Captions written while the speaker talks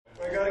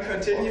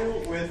going to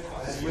continue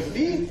with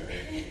Lee.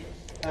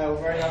 We're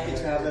very happy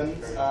to have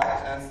him,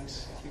 and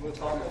he will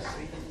tell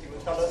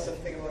us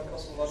something about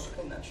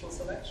cosmological natural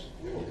selection.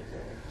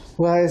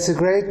 Well, it's a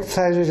great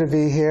pleasure to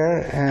be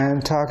here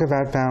and talk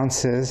about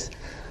bounces.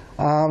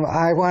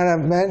 I want to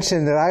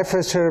mention that I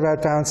first heard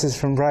about bounces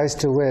from Bryce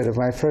DeWitt of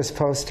my first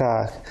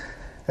postdoc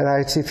at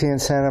ITP in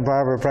Santa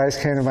Barbara.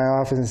 Bryce came to my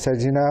office and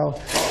said, you know,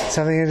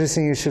 something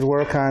interesting you should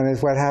work on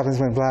is what happens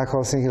when black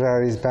hole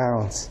singularities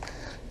bounce.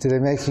 Do they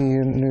make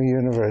new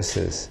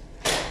universes?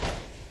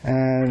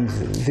 And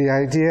the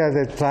idea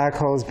that black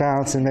holes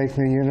bounce and make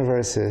new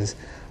universes,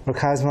 or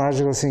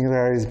cosmological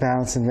singularities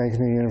bounce and make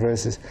new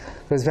universes,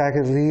 goes back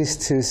at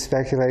least to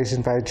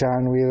speculation by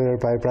John Wheeler,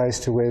 by Bryce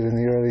DeWitt in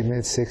the early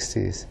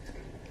mid-60s.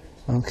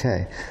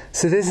 Okay,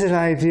 so this is an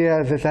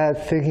idea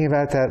that thinking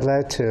about that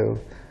led to.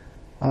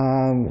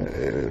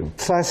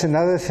 Plus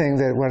another thing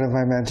that one of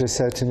my mentors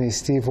said to me,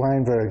 Steve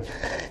Weinberg,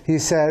 he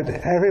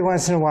said, every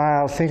once in a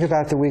while, think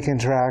about the weak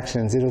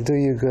interactions. It'll do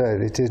you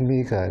good. It did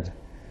me good.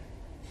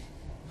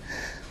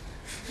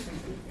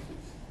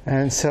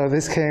 And so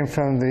this came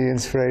from the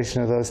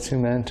inspiration of those two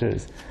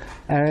mentors.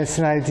 And it's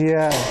an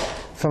idea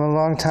from a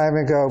long time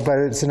ago, but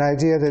it's an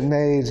idea that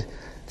made,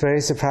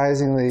 very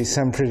surprisingly,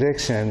 some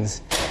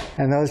predictions.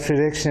 And those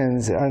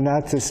predictions are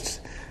not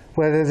just,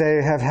 whether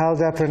they have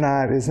held up or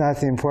not is not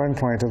the important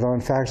point, although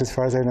in fact, as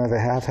far as I know, they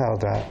have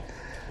held up.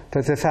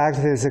 But the fact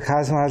that there's a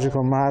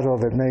cosmological model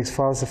that makes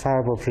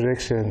falsifiable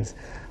predictions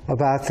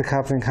about the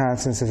coupling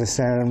constants of the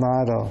standard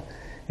model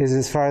is,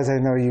 as far as I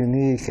know,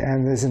 unique,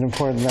 and there's an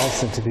important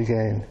lesson to be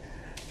gained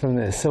from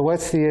this. So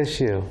what's the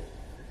issue?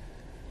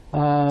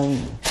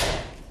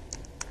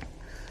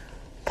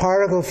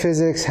 Particle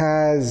physics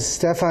has,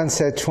 Stefan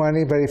said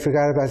 20, but he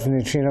forgot about the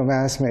neutrino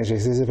mass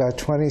matrix. There's about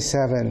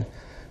 27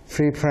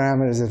 free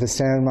parameters of the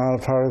standard model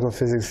of particle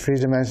physics, free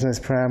dimensionless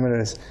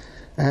parameters,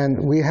 and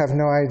we have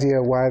no idea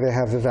why they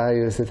have the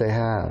values that they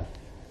have.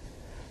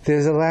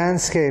 There's a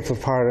landscape of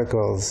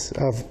particles,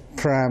 of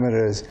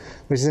parameters,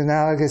 which is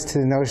analogous to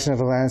the notion of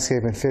a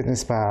landscape in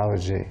fitness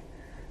biology.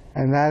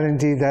 And that,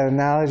 indeed, that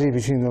analogy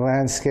between the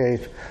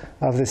landscape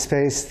of the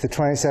space, the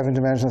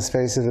 27-dimensional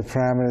space of the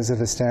parameters of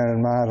the standard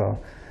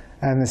model,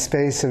 and the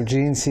space of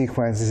gene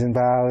sequences in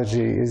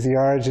biology is the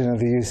origin of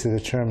the use of the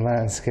term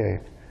landscape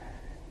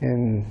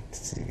in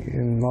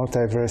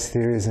multiverse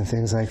theories and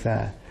things like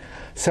that.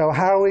 So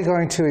how are we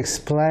going to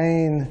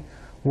explain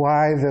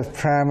why the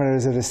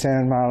parameters of the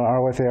standard model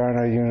are what they are in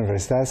our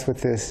universe? That's what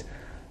this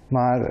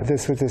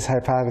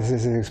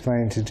hypothesis is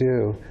explained to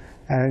do.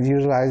 And it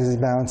utilizes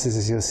bounces,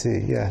 as you'll see.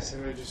 Yes?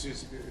 Can I just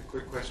use a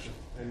quick question?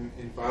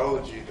 In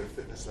biology, the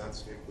fitness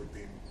landscape would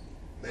be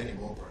many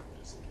more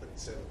parameters than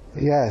 27.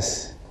 Right?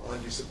 Yes.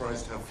 Aren't you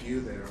surprised how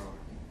few there are?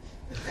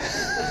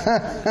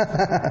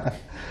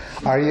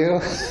 Are you?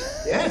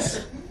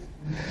 Yes.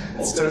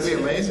 It's going to be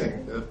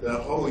amazing. The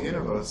whole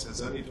universe has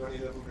only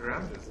 27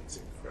 parameters. It's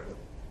incredible.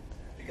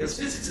 Because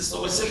physics is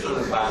so much simpler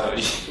than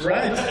biology.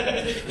 Right.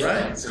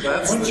 Right. So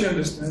that's Once you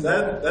understand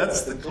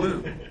that's the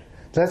clue.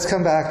 Let's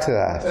come back to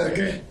that.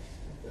 Okay.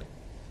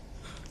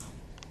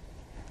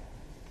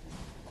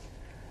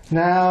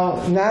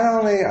 Now, not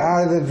only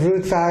are the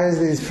root values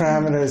of these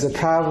parameters a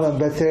problem,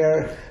 but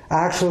their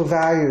actual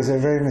values are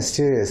very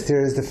mysterious.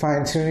 There is the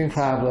fine-tuning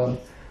problem,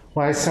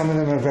 why some of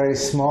them are very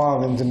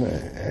small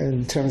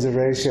in terms of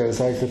ratios,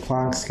 like the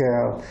Planck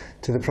scale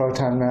to the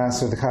proton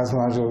mass, or the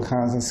cosmological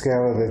constant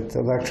scale of the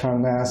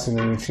electron mass and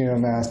the neutrino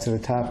mass to the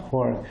top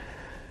quark.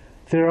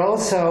 There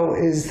also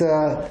is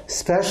the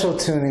special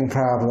tuning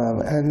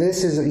problem, and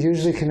this is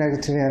usually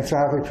connected to the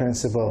anthropic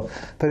principle.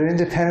 But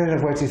independent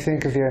of what you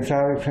think of the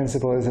anthropic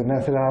principle as a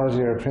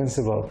methodology or a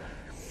principle,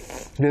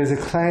 there's a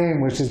claim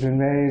which has been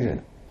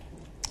made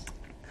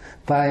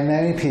by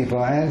many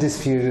people and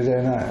disputed,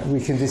 and we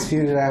can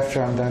dispute it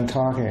after I'm done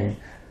talking.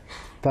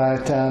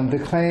 But the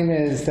claim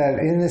is that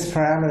in this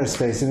parameter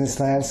space, in this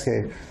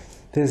landscape,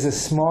 there's a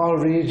small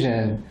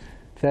region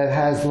that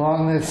has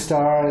long-lived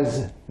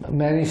stars,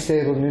 many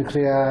stable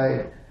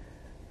nuclei,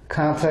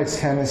 complex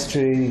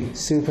chemistry,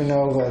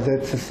 supernova,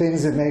 that the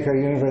things that make our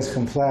universe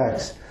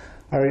complex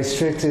are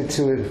restricted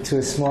to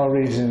a small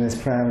region in this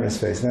parameter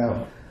space.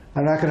 Now,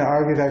 I'm not going to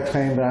argue that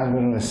claim, but I'm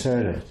going to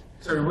assert it.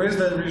 Sorry, where's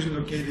that region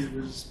located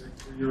with respect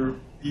to your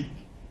big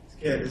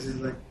scale? Is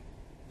it like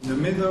in the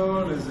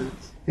middle? Is it?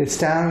 It's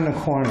down in the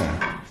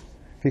corner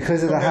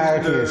because of the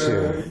hierarchy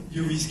issue.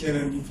 UV scale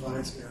and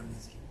infrared scale.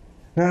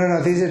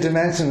 No. These are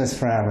dimensionless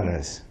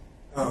parameters.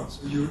 Oh,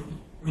 so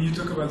when you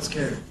talk about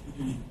scale, what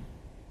do you mean?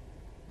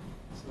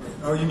 Sorry.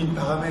 Oh, you mean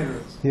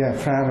parameters? Yeah,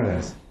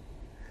 parameters.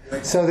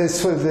 So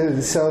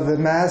the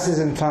masses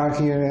in Planck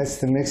units,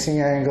 the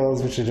mixing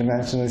angles, which are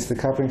dimensionless, the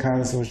coupling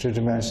constants, which are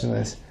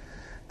dimensionless,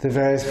 the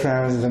various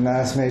parameters of the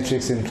mass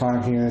matrix in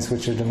Planck units,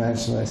 which are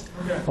dimensionless.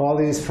 Okay. All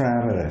these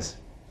parameters.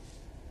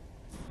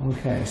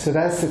 Okay, so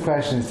that's the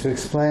question, is to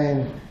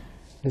explain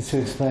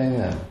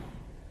them.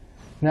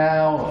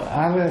 Now,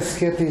 I'm going to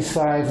skip these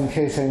slides in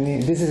case I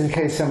need, this is in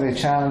case somebody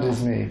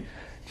challenges me.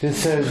 This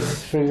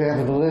says, for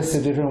example, the list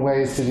of different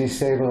ways to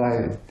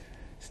destabilize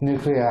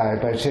nuclei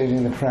by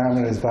changing the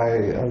parameters by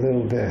a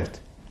little bit.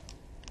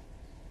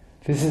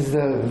 This is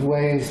the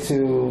ways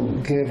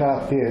to give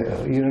up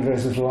the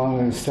universe's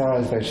long-lived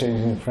stars by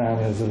changing the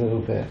parameters a little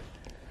bit.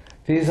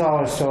 These all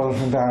are stolen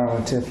from Barrow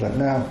and Tipler.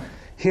 Now,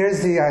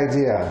 here's the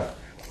idea.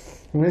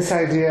 And this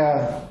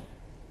idea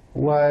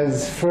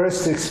was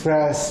first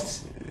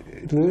expressed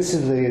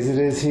lucidly, as it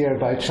is here,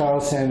 by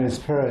Charles Sanders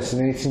Peirce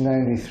in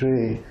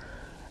 1893.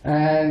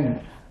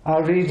 And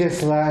I'll read just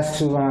the last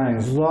two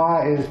lines.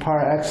 Law is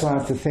par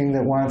excellence the thing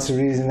that wants a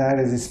reason. That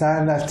is, it's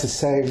not enough to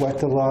say what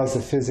the laws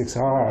of physics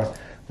are.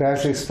 We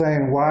have to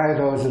explain why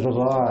those are the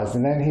laws.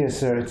 And then he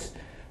asserts,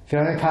 the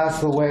only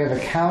possible way of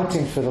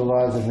accounting for the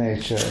laws of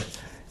nature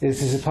is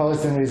to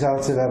suppose them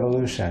results of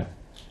evolution.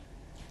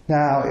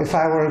 Now, if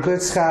I were a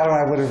good scholar,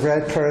 I would have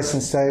read Peirce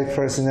and studied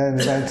Peirce and then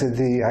invented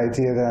the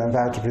idea that I'm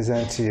about to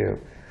present to you.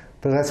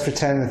 But let's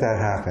pretend that that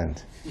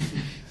happened.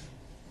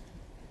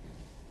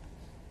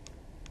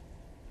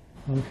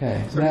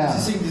 Okay. So now, do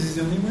you think this is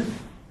the only way?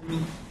 I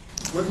mean,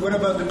 what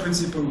about the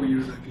principle we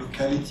use, like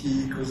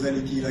locality,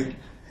 causality, like...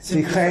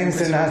 he claims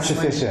they're not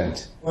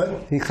sufficient.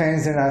 What? He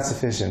claims they're not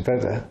sufficient,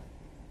 but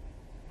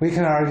we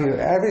can argue.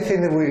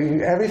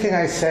 Everything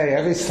I say,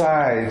 every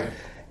slide,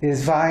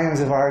 is volumes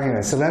of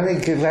arguments. So let me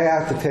lay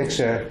out the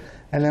picture,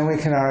 and then we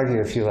can argue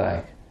if you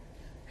like.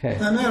 Okay.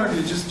 No, not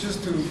argue,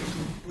 just to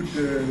put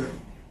the...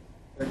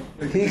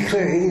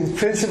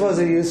 Principles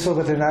are useful,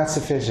 but they're not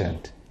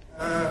sufficient,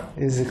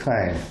 is the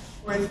claim.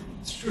 Well,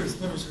 it's true,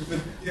 it's never so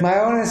good. Yeah. My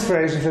own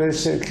inspiration for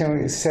this,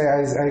 can we say,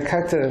 I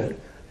cut the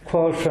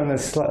quote from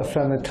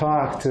the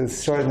talk to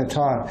shorten the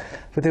talk,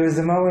 but there was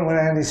the moment when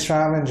Andy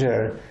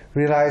Strominger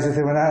realized that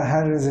there were not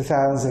hundreds of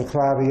thousands of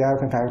Calabi-Yau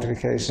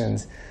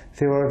compactifications.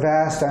 There were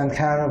vast,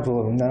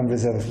 uncountable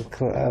numbers of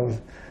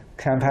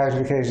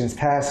compactifications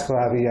past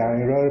Calabi-Yau.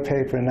 And he wrote a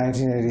paper in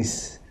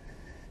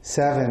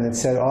 1987 that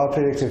said all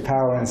predictive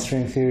power in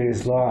string theory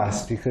is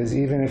lost, because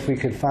even if we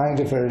could find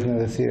a version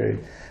of the theory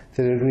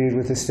that agreed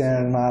with the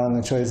standard model and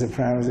the choice of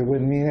parameters, it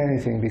wouldn't mean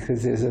anything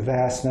because there's a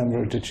vast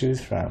number to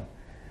choose from.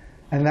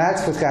 And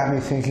that's what got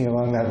me thinking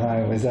along that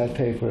line, was that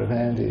paper of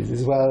Andy's,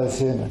 as well as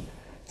him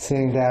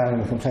sitting down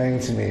and complaining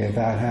to me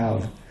about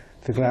how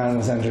the ground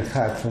was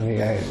undercut from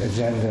the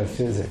agenda of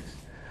physics.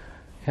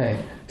 Okay,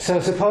 so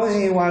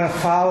supposing you want to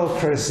follow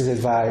Peirce's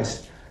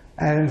advice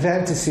and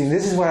invent a scheme,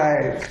 this is what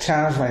I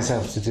challenge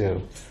myself to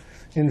do.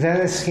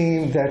 Invent a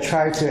scheme that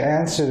tried to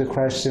answer the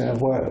question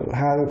of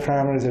how the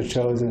parameters are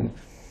chosen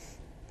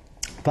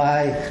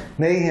by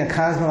making a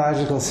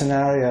cosmological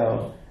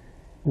scenario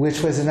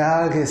which was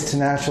analogous to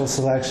natural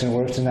selection,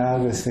 worked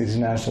analogously to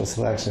natural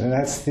selection. And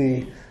that's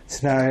the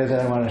scenario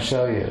that I want to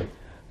show you.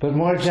 But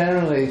more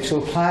generally, to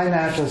apply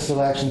natural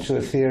selection to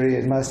a theory,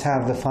 it must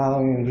have the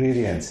following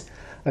ingredients.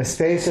 A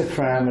space of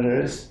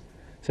parameters,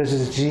 such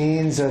as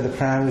genes or the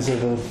parameters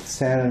of the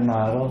standard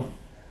model.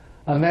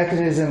 A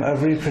mechanism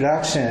of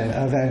reproduction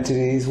of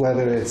entities,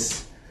 whether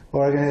it's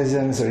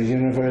organisms or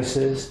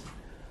universes.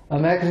 A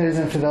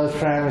mechanism for those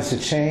parameters to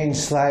change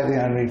slightly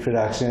on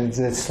reproduction.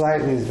 That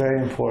slightly is very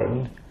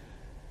important.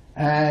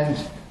 And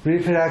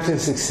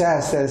reproductive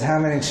success, that is how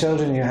many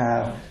children you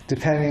have,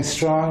 depending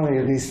strongly,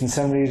 at least in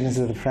some regions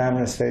of the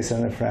parameter space,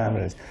 on the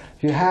parameters.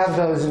 If you have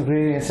those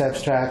ingredients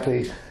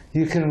abstractly,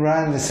 you can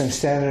run some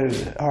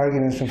standard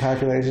arguments from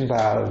population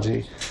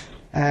biology,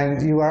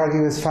 and you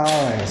argue as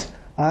follows.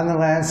 On the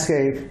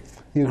landscape,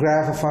 you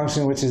graph a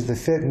function which is the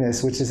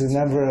fitness, which is the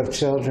number of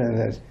children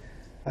that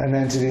an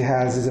entity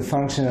has as a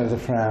function of the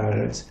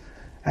parameters.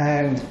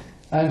 And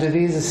under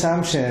these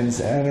assumptions,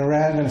 and a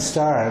random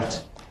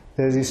start,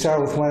 that is, you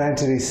start with one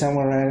entity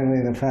somewhere randomly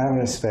in the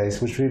parameter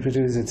space, which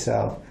reproduces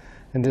itself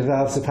and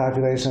develops a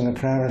population in the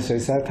parameter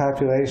space. That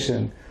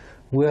population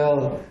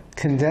will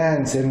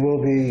condense and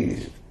will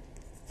be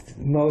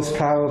most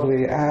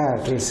probably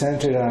at or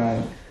centered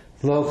on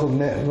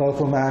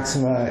local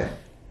maxima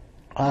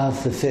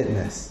of the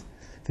fitness.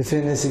 The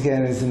fitness,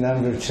 again, is the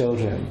number of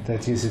children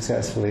that you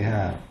successfully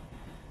have.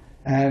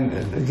 And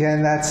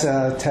again, that's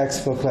a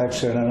textbook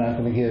lecture, and I'm not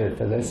going to give it,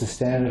 but that's a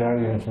standard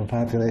argument from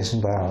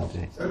population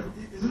biology. So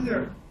isn't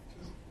there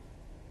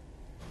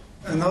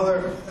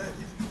another,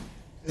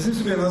 there seems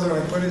to be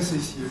another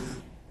hypothesis here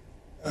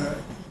that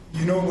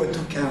you know what to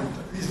count.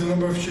 Is the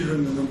number of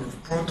children the number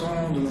of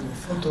protons, the number of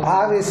photons?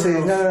 Obviously,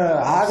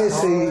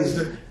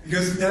 obviously.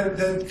 Because that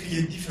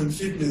creates different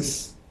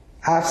fitness.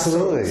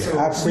 Absolutely, so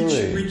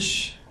absolutely.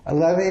 Which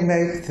let me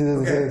make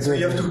so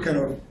you have to kind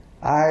of...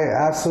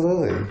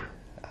 Absolutely.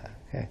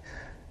 Okay.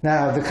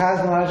 Now, the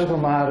cosmological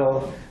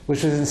model,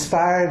 which was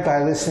inspired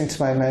by listening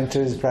to my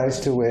mentors, Bryce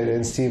DeWitt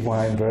and Steve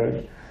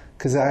Weinberg,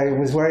 because I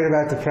was worried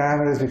about the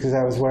parameters, because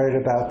I was worried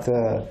about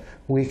the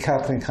weak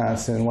coupling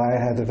constant and why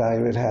it had the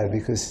value it had,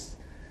 because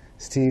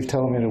Steve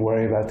told me to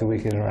worry about the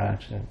weak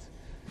interactions.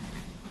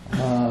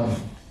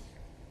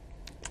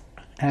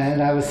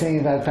 And I was thinking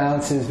about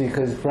bounces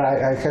because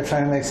I kept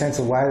trying to make sense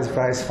of why does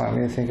Bryce want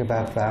me to think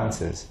about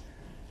bounces.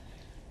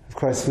 Of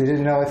course, we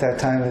didn't know at that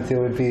time that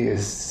there would be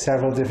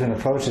several different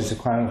approaches to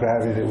quantum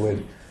gravity that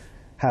would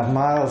have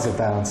models of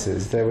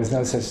bounces. There was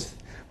no such...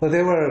 well,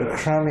 they were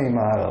crummy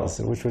models,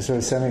 which were sort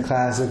of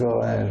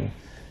semi-classical and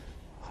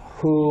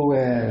who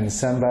and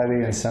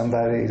somebody and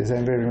somebody. Does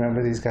anybody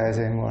remember these guys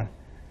anymore?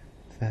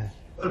 Well,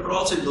 but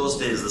also in those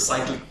days, the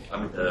cyclic,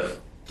 the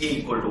K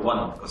equal to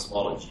 1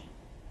 cosmology,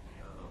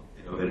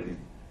 it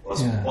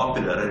was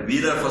popular. And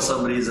Wheeler, for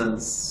some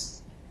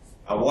reasons,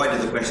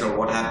 avoided the question of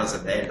what happens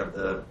at the end of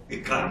the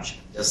big crunch.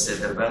 Just said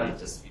that, well,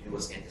 the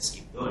universe can just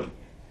keep going.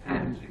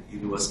 And the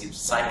universe keeps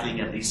cycling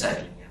and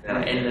recycling. And there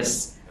are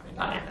endless,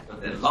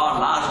 but there are a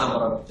large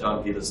number of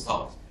John Wheeler's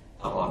thoughts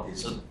about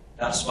this. So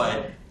that's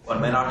why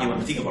one may not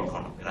even think about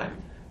quantum gravity.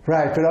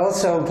 Right, but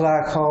also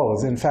black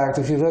holes. In fact,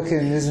 if you look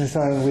in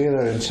Nissenthal and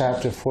Wheeler in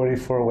chapter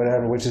 44 or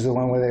whatever, which is the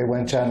one where they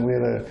let John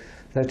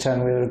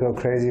Wheeler go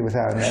crazy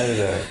without an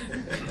editor,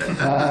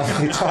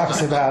 he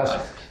talks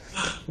about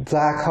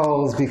black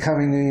holes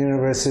becoming new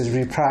universes,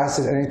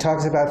 reprocessed, and he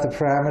talks about the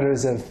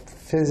parameters of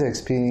physics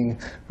being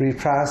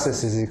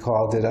reprocessed, as he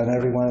called it, on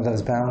every one of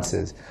those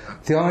bounces.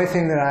 The only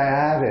thing that I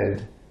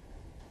added,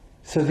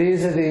 so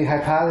these are the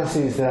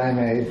hypotheses that I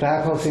made.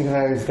 Black hole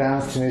singularities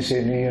bounce to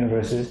initiate new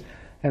universes,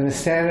 and the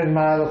standard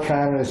model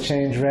parameters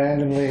change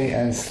randomly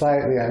and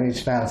slightly on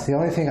each bounce. The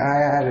only thing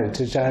I added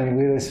to Johnny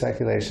Wheeler's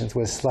speculations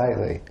was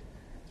slightly,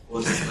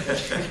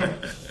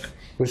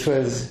 which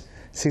was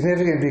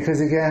significant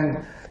because,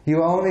 again,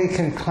 you only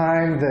can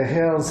climb the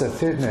hills of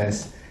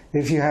fitness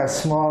if you have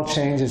small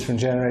changes from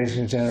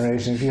generation to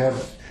generation.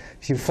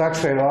 If you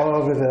fluctuate all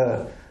over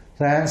the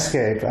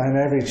landscape on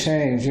every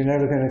change, you're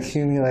never going to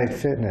accumulate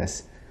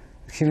fitness.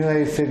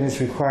 Accumulated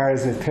fitness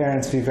requires that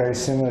parents be very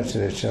similar to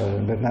their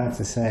children, but not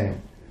the same.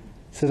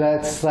 So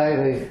that's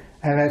slightly,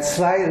 and that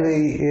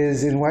slightly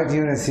is in what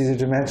units? These are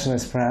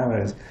dimensionless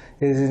parameters.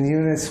 It is in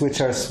units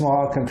which are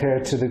small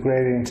compared to the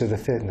gradient of the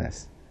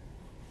fitness.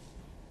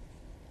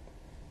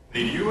 Do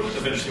you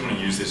eventually want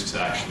to use this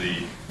to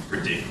actually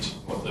predict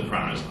what the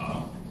parameters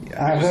are?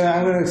 I'm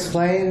going to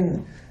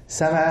explain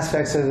some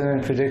aspects of them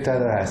and predict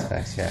other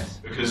aspects, yes.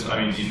 Because,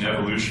 I mean, in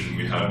evolution,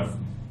 we have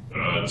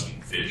birds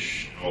and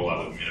fish and all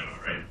other minima,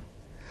 right?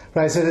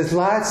 Right, so there's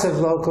lots of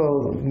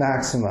local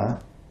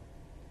maxima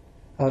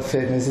of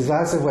fitness. There's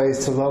lots of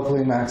ways to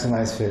locally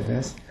maximize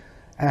fitness.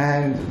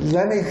 And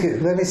let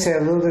me say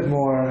a little bit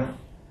more.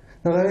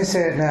 No, let me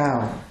say it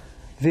now.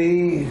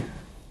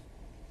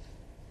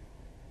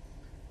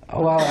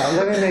 Well,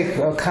 let me make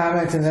a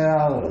comment and then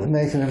I'll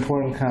make an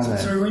important comment.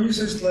 So when you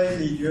say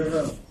slightly, you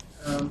have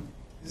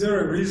is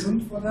there a reason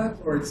for that,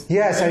 or it's?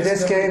 Yes, I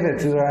just gave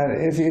it.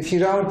 If you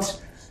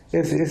don't,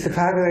 if the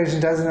population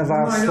doesn't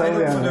evolve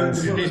slowly on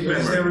this.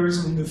 Is there a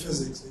reason in the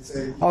physics?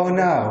 Oh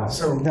no,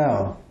 so,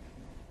 no.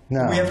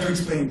 We have to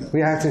explain that.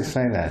 We have to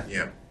explain that.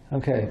 Yeah.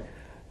 Okay.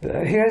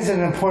 Here's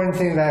an important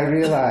thing that I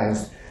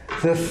realized.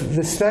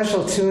 The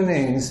special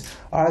tunings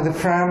are the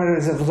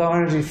parameters of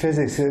low-energy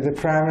physics. They're the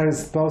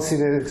parameters mostly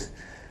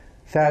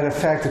that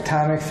affect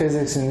atomic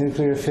physics and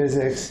nuclear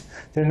physics.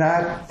 They're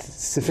not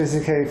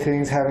sophisticated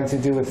things having to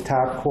do with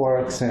top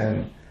quarks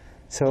and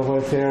so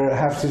forth. They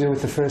have to do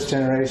with the first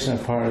generation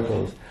of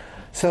particles.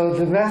 So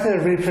the method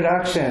of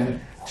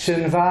reproduction should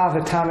involve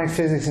atomic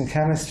physics and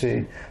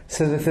chemistry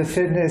so that the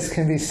fitness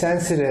can be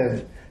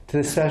sensitive to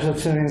the special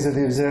tunings of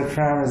the observed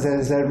parameters. That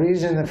is, that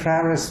region in the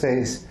parameter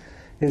space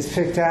is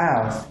picked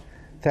out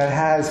that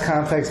has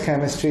complex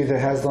chemistry, that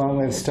has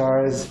long-lived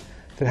stars,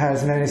 that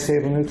has many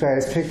stable nuclei,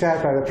 is picked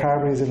out by the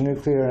properties of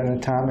nuclear and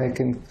atomic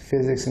and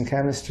physics and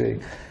chemistry.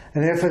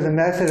 And therefore the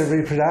method of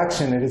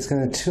reproduction, if it's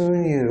going to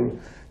tune you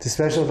to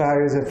special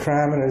values of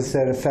parameters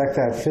that affect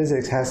that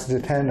physics, has to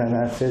depend on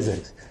that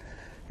physics.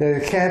 There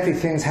can't be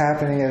things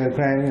happening at a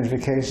grand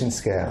unification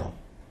scale.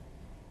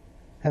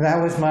 And that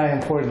was my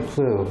important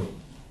clue.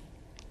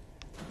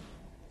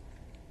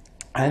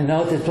 And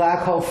note that black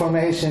hole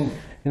formation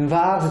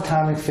involves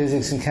atomic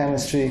physics and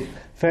chemistry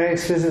very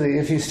explicitly.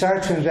 If you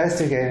start to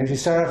investigate, if you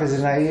start off as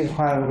a naive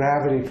quantum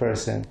gravity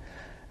person,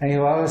 and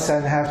you all of a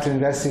sudden have to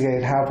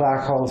investigate how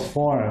black holes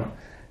form,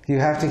 you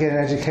have to get an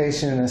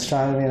education in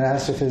astronomy and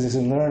astrophysics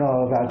and learn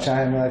all about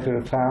giant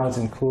molecular clouds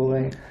and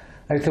cooling.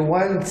 Like the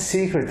one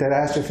secret that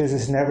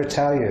astrophysicists never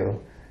tell you,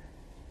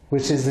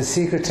 which is the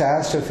secret to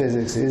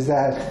astrophysics, is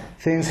that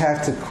things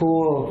have to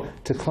cool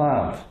to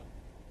clump.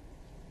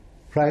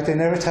 Right? They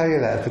never tell you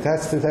that, but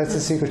that's the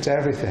secret to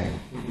everything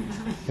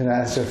in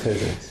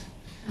astrophysics.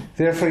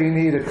 Therefore, you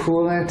need a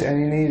coolant, and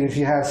you need, if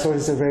you have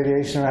sources of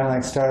radiation around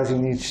like stars, you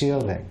need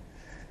shielding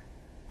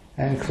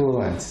and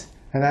coolants.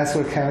 And that's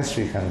where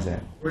chemistry comes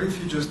in. What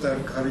if you just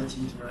have gravity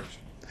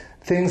interaction?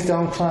 Things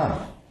don't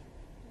clump.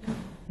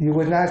 You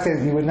would not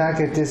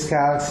get disk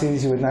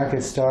galaxies, you would not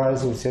get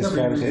stars with just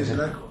gravitation.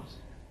 Black holes.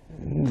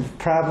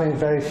 Probably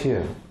very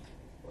few.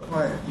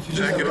 Why? If you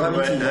just have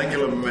gravity,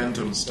 Angular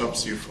momentum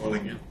stops you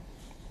falling in.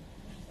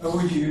 how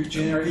would you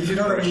generate? If you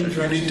don't have any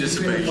interaction You need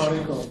between a dissipation.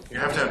 particle, You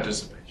have to have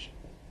dissipation.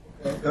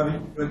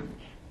 but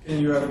can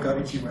you have a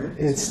gravity wave?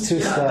 It's too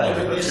slow.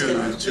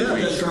 Too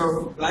weak.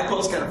 So Black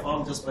holes can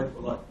form just by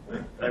collide,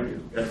 right?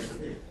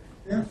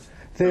 yeah,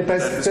 But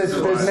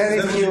there's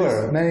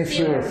many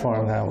fewer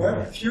form that way.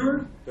 what?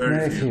 Fewer?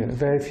 Very few.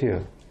 Very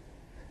few.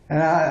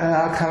 And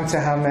I'll come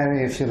to how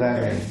many if you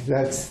let me.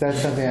 That's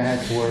something I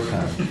had to work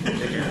on.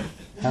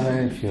 How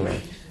many if you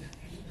let?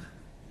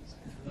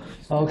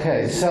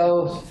 Okay,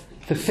 so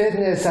the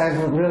fitness, I've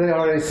really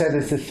already said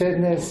this, the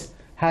fitness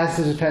has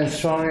to depend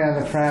strongly on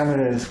the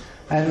parameters.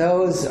 And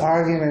those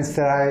arguments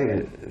that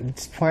I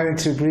pointed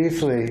to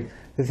briefly,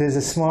 that there's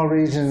a small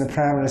region in the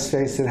parameter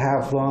space that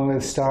have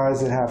long-lived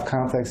stars, that have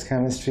complex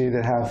chemistry,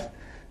 that have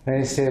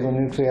very stable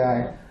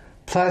nuclei,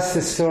 plus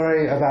the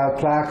story about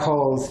black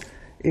holes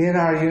in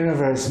our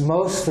universe,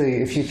 mostly,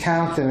 if you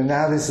count them, and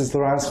now this is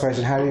Laurent's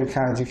question, how do you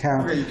count? You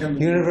count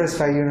universe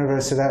by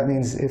universe, so that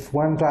means if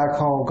one black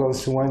hole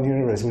goes to one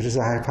universe, which is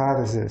a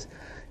hypothesis,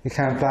 you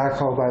count black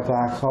hole by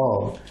black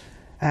hole.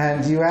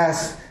 And you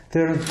ask,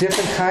 there are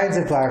different kinds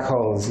of black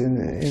holes in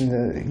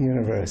the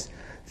universe.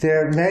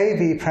 There may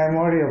be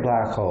primordial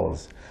black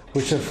holes,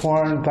 which are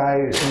formed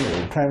by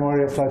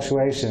primordial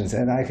fluctuations,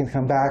 and I can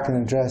come back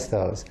and address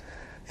those.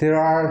 There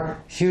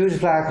are huge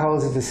black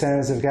holes at the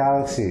centers of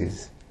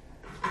galaxies,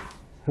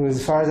 who,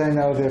 as far as I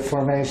know, their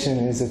formation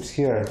is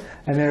obscure.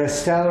 And there are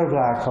stellar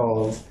black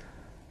holes,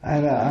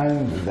 and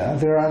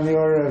they're on the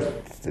order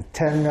of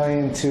 10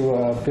 million to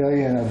a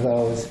billion of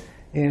those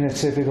in a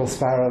typical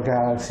spiral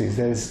galaxies.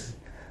 There's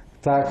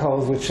black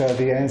holes which are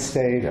the end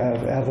state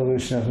of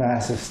evolution of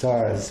massive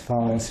stars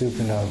following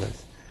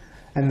supernovas.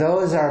 And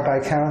those are,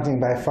 by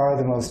counting, by far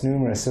the most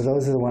numerous, so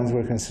those are the ones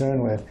we're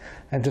concerned with.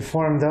 And to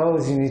form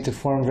those, you need to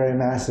form very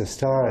massive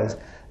stars.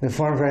 To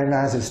form very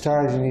massive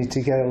stars, you need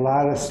to get a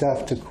lot of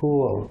stuff to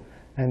cool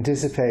and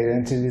dissipate.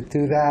 And to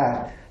do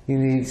that, you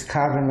need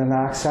carbon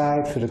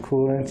monoxide for the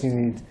coolant, you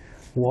need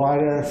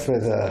water for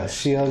the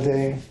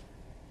shielding.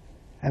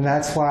 And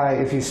that's why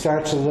if you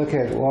start to look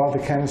at all the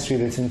chemistry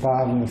that's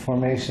involved in the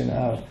formation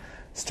of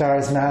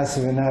stars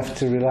massive enough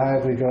to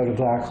reliably go to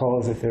black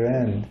holes at their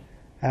end,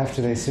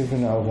 after they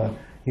supernova,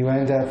 you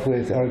end up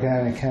with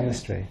organic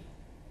chemistry.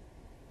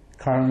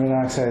 Carbon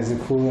monoxide is the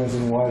coolant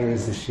and water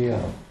is the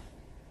shield.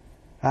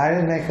 I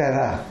didn't make that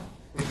up.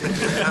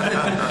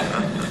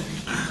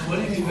 What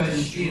do you mean by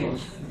the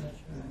shield?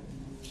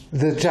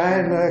 The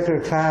giant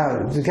molecular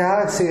cloud. The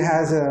galaxy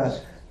has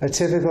a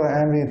typical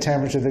ambient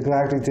temperature. The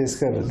galactic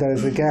disk, that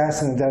is the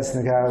gas and the dust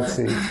in the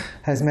galaxy,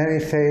 has many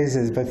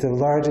phases, but the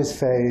largest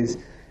phase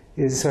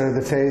is sort of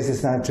the phase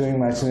that's not doing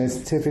much, and it's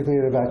typically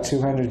at about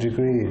 200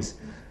 degrees.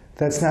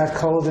 That's not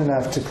cold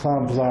enough to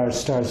clump large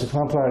stars. To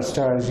clump large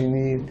stars, you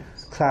need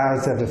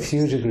clouds of a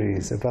few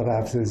degrees above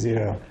absolute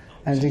zero.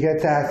 And to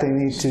get that, they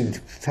need to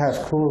have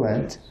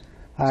coolant,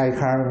 i.e.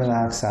 carbon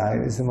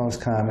monoxide is the most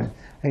common.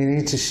 And you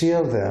need to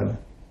shield them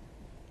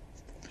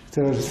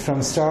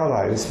from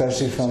starlight,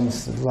 especially from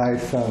light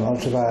from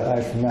ultraviolet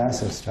light from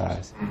massive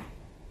stars.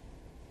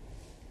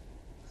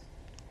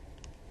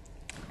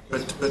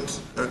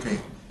 But okay.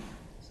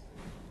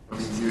 I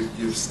mean,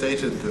 you've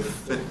stated the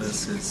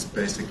fitness is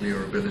basically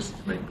your ability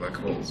to make black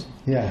holes.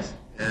 Yes.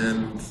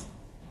 And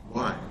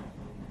why?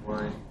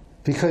 Why?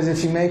 Because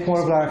if you make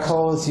more black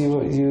holes,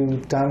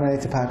 you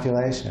dominate the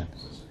population.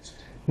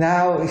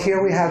 Now,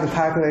 here we have the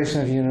population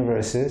of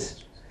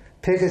universes.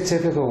 Pick a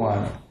typical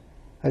one.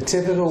 A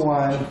typical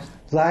one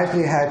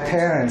likely had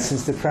parents,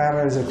 since the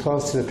parameters are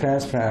close to the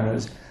parents'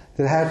 parameters,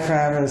 that had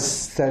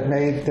parameters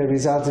that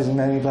resulted in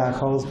many black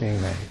holes being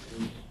made.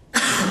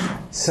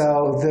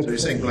 So you're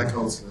saying black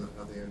holes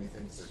are the only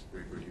things that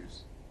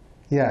reproduce?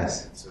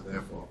 Yes. And so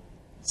therefore,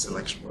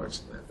 selection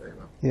works in their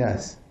favor?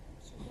 Yes.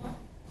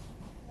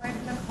 Why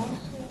black holes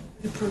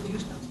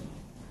reproduce them?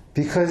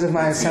 Because of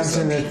my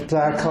assumption that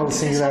black hole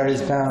singularity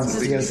is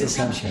balanced. It's a big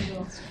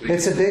assumption.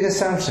 It's a big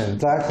assumption.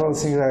 Black hole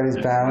singularity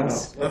is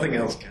balanced. Nothing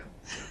else can.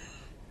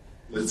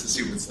 Let's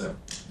assume it's them.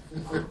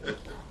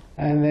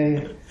 And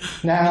they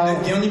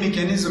now. The only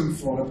mechanism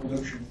for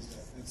reproduction is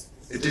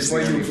that. It is why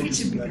the you only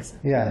produce black holes.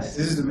 Yes.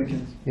 This is the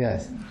mechanism.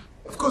 Yes.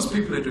 Of course,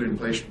 people who do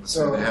inflation would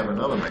say they have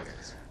another mechanism.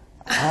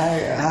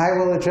 I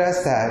will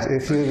address that.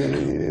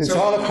 It's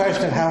all a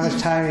question of how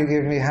much time you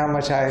give me, how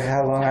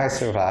long I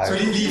survive. So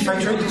if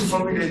I try to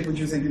formulate what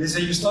you think, let's say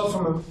you start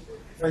from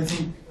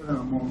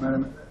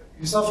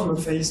you start from a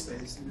phase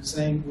space, and you're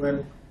saying,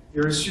 well,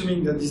 you're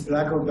assuming that this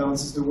black hole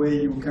balance is the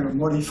way you kind of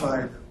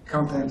modify the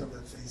content of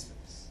that phase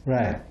space.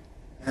 Right.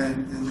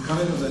 And the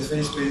content of that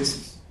phase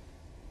space,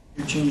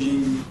 you're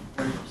changing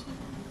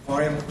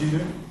variable.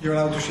 You're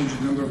allowed to change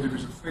the number of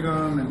degrees of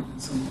freedom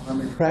and some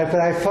parameters. Right, but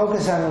I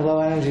focus on the low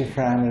energy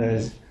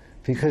parameters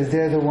because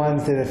they're the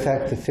ones that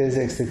affect the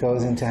physics that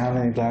goes into how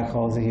many black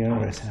holes the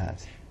universe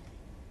has.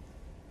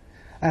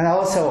 And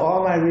also,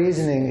 all my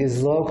reasoning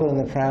is local in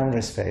the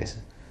parameter space.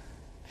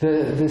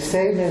 The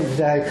statement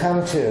that I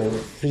come to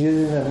for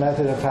using the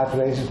method of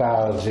population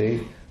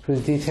biology, whose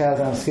details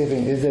I'm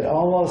skipping, is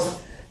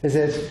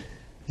that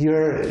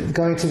you're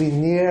going to be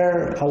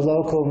near a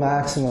local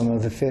maximum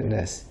of the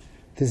fitness.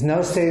 There's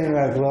no statement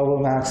about global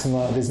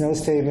maxima. There's no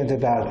statement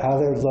about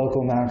other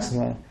local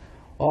maxima.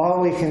 All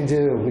we can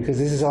do, because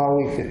this is all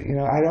we can,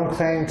 I don't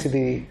claim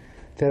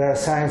that our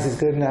science is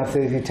good enough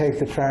that if you take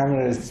the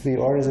parameters to be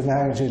orders of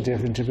magnitude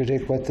different to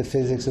predict what the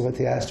physics or what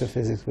the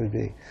astrophysics would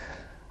be.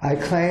 I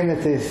claim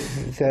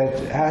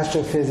that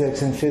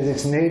astrophysics and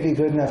physics may be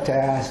good enough to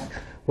ask,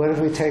 what if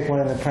we take one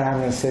of the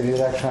parameters, say the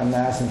electron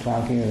mass in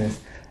Planck units,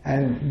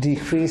 and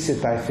decrease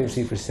it by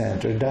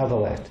 50% or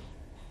double it?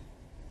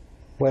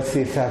 What's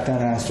the effect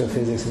on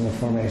astrophysics and the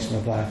formation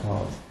of black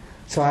holes?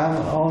 So I'm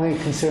only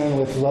concerned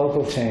with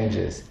local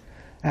changes.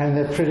 And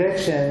the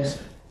prediction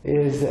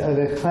is,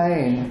 the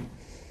claim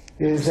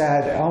is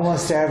that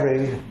almost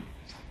every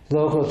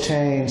local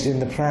change in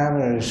the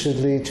parameters should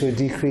lead to a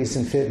decrease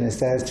in fitness,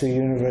 that is, to a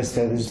universe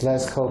that is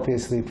less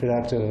copiously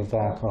productive of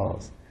black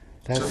holes.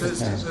 That's so the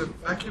claim.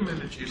 a vacuum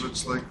energy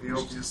looks like the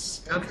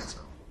obvious answer.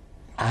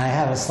 I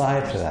have a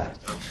slide for that.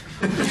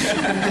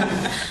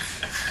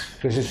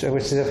 which is,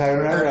 if I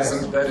remember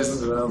that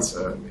isn't an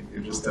answer. I mean,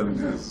 you're just telling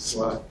me it's a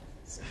slide.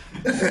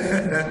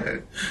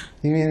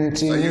 You mean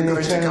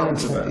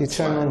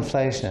eternal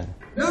inflation?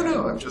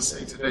 No, I'm just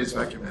saying today's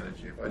vacuum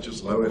energy, if I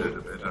just lowered it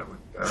a bit, I would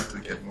have to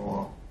get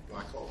more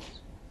black holes.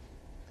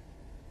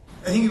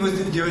 I think it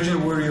was the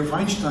original worry of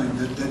Einstein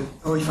that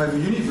if I have a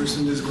universe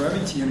and there's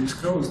gravity and it's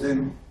closed,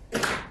 then The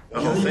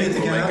whole only thing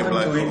thing will that make can a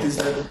black happen to hole. it is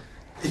that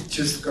it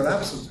just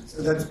collapses.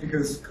 So that's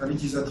because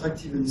gravity is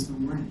attractive and it's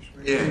non-range.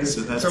 Right? Yeah,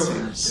 so that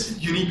seems...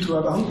 you need to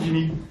have,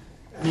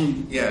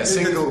 a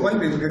single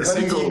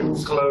gravity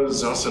goes-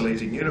 closed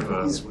oscillating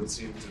universe would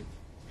seem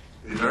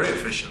to be very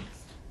efficient.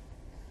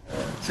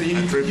 So you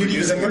need a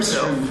reproducing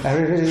dimension.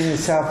 Everybody in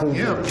itself is...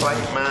 Yeah,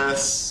 Planck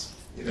mass,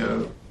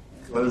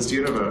 closed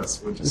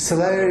universe. Would just So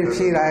let me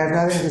repeat, I have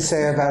nothing to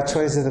say about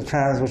choice of the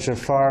parameters which are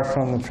far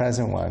from the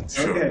present ones.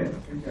 Sure. Okay.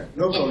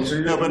 Local.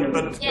 So No, but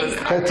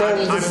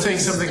I'm saying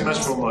something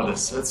much more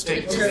modest. Let's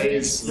take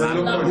today's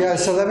lambda. Yeah,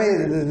 so let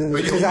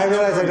me, because I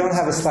realize I don't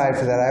have a slide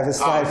for that. I have a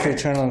slide for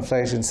eternal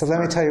inflation. So let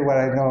me tell you what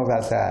I know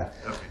about that.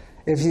 Okay.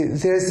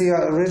 There's the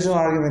original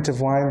argument of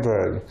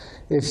Weinberg.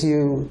 If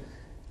you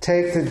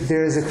take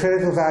there is a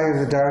critical value of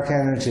the dark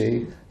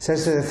energy,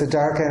 such that if the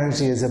dark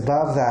energy is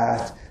above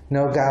that,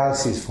 no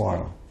galaxies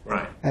form.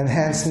 Right. And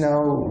hence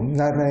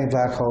not many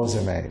black holes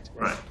are made.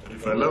 Right. But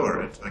if I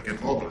lower it, I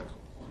get more black holes.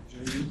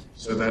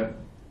 So that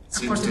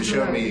seems to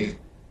show me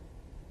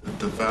that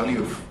the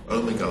value of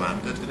omega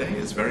lambda today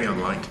is very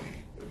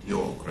unlikely with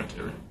your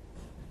criteria.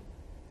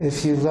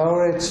 If you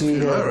lower it, If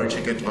you lower it,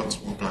 you get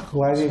lots more black holes.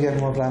 Why do you get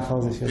more black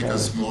holes if you lower it?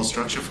 Because more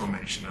structure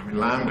formation. I mean,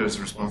 lambda is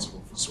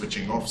responsible for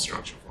switching off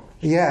structure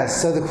formation.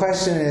 Yes, so the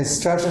question is,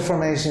 structure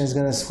formation is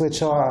going to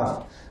switch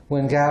off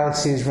when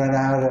galaxies run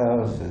out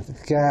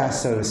of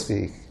gas, so to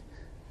speak.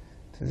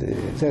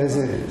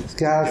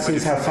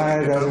 Galaxies have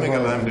finite If omega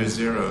reservoirs. lambda is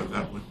zero,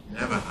 that would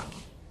never happen.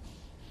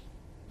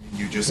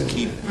 You just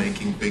keep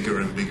making bigger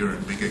and bigger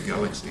and bigger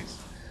galaxies.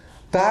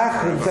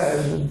 Back,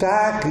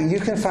 you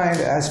can find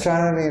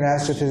astronomy and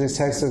astrophysics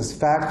textbooks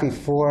back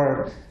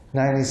before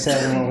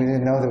 97 when we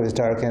didn't know there was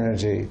dark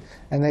energy.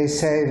 And they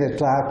say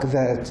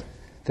that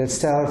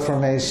stellar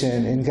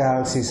formation in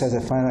galaxies has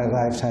a finite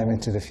lifetime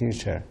into the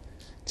future,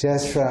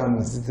 just from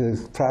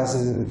the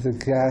process of the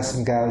gas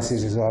and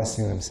galaxies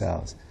exhausting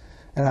themselves.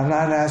 And I'm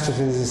not an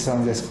astrophysicist, so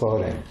I'm just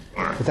quoting.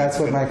 All right. But that's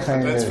what my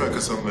claim Let's is.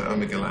 focus on the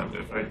omega lambda.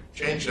 If I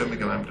change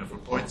omega lambda from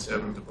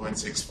 0.7 to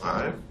 0.65,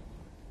 I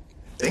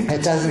think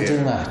It doesn't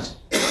do much.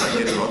 I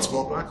get lots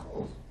more black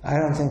holes. I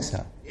don't think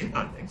so. Yeah,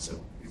 I think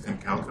so. You can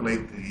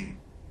calculate the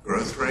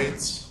growth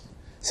rates.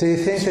 So you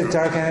think that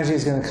dark energy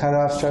is going to cut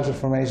off structural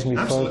formation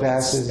before Absolutely.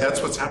 gases?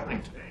 That's what's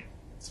happening today.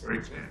 It's very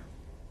clear.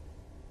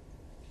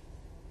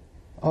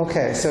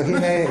 Okay, so he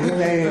may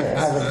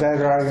have a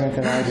better argument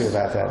than I do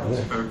about that.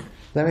 Okay.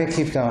 Let me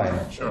keep going.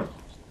 Sure.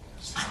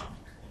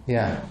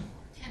 Yeah.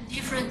 Can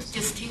different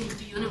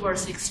distinct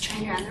universes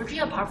exchange energy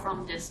apart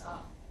from this?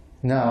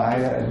 No,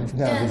 no.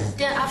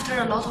 Then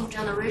after a lot of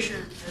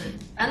generation,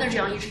 the energy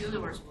on each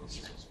universe will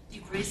be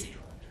decreasing.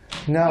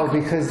 No,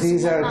 because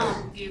these are.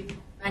 One give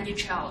many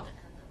child,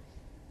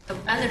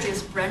 and the energy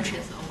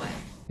branches away.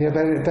 Yeah,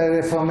 but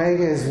if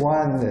omega is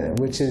 1,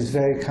 which is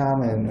very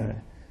common,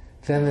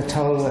 then the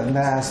total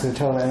mass, the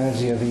total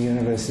energy of the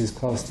universe is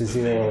close to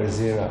 0 or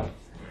 0.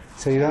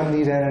 So you don't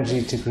need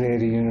energy to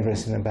create a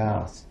universe in a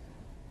balance.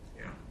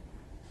 Yeah.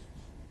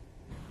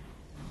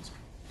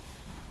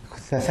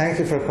 So thank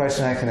you for a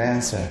question I can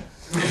answer.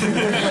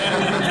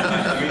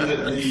 I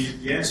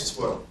mean, the answer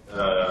to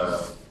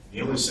what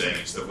Neil is saying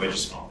is that we're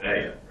just not there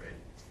yet, right?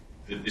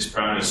 That this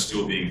parameter is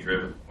still being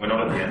driven. We're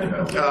not at the end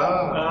of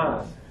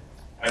our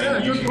I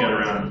mean, you can get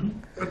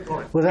around. Good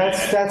point. Well,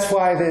 that's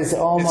why there's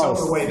almost.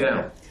 It's on the way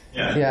down.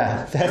 Yeah.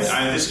 Yeah, that's.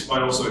 And this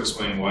might also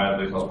explain why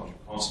the cosmological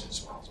constant is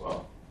small as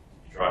well.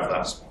 You drive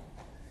that small.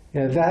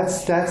 Yeah,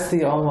 that's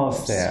the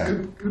almost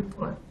there. Good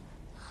point.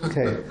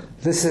 Okay,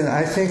 listen,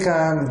 I think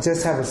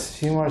just have a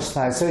few more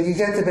slides. So you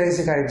get the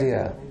basic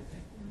idea.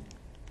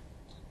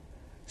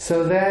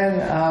 So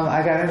then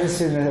I got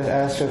interested in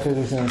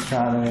astrophysics and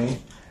astronomy.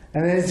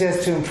 And then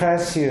just to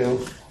impress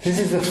you, this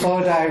is the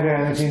flow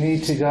diagram that you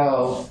need to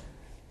go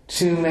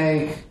to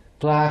make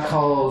black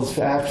holes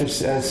after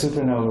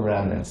supernova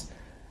remnants.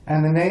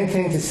 And the main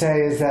thing to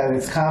say is that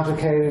it's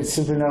complicated.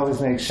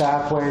 Supernovas make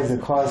shock waves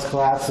that cause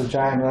collapse of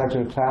giant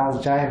molecular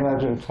clouds. Giant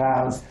molecular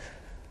clouds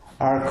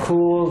are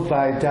cooled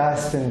by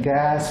dust and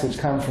gas which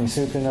come from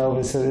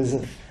supernovas. So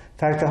in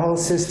fact, the whole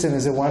system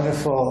is a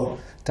wonderful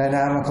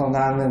dynamical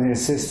nonlinear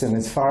system.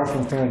 It's far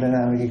from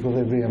thermodynamic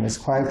equilibrium. It's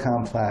quite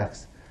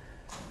complex.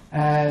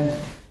 And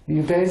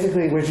you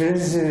basically, what you're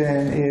interested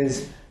in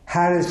is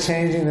how does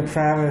changing the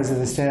parameters of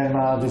the Standard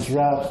Model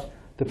disrupt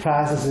the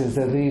processes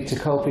that lead to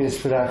copious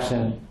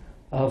production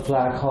of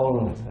black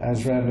holes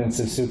as remnants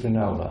of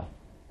supernova.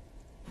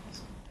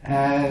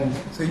 And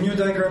so in your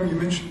diagram, you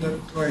mentioned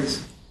that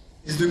twice.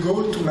 Is the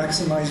goal to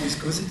maximize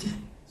viscosity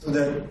so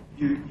that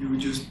you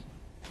just,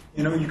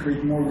 you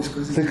create more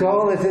viscosity? The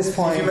goal at this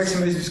point... If you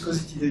maximize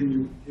viscosity,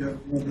 then you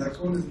have more black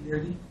holes, is the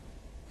idea?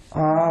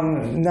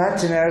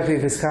 Not generically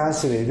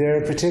viscosity. There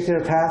are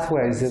particular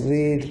pathways that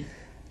lead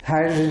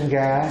hydrogen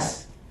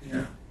gas.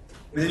 Yeah.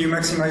 But then you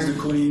maximize the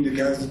cooling, the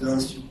gas, the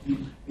dust, you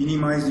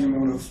minimize the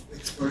amount of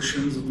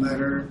expulsions of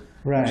matter.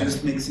 Right.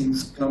 Just makes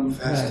things come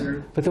faster.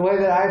 Right. But the way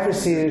that I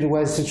proceeded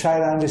was to try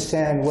to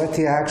understand what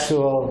the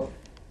actual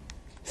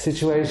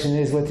situation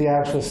is, what the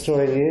actual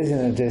story is in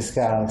a disk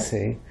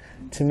galaxy,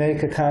 to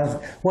make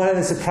one of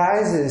the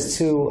surprises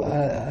to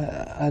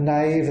a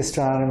naive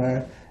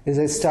astronomer is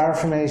that star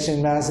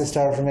formation, massive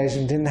star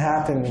formation, didn't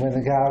happen when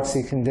the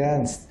galaxy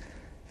condensed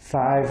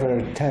 5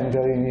 or 10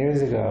 billion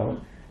years ago.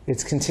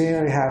 It's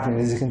continually happening.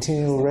 There's a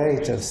continual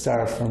rate of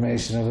star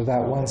formation of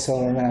about 1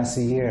 solar mass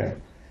a year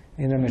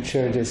in a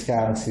mature disk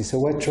galaxy. So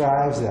what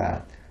drives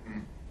that?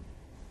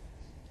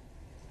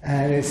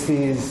 And it's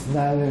these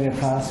nonlinear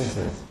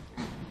processes.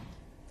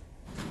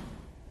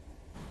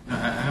 I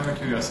have a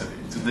curiosity.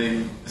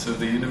 So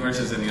the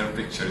universes in your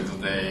picture, do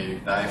they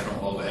die from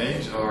old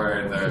age, or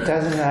It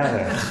doesn't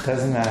matter. It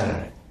doesn't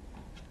matter.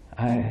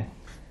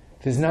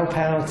 There's no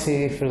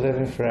penalty for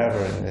living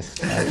forever in this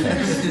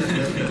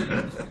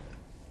context.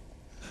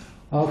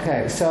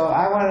 Okay, so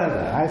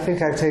I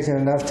think I've taken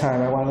enough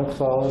time. I want to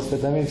close,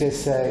 but let me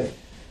just say,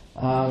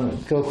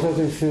 go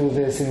quickly through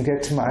this and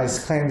get to I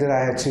claimed that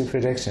I had 2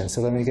 predictions,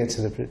 so let me get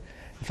to in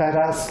fact,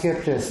 I'll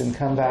skip this and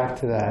come back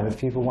to that if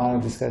people want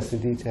to discuss the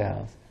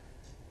details.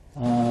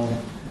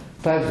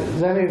 But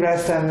let me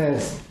rest on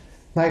this.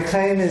 My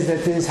claim is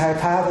that these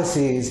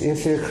hypotheses,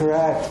 if they're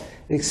correct,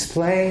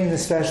 explain the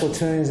special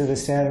tunings of the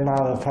Standard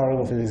Model of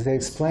particle physics. They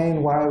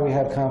explain why we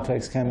have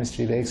complex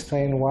chemistry. They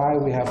explain why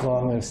we have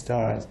long-lived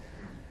stars.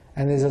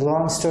 And there's a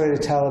long story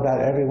to tell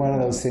about every one of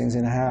those things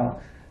and how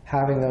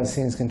having those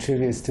things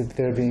contributes to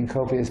there being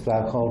copious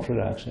black hole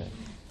production.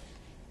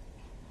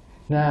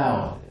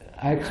 Now,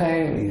 I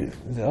claim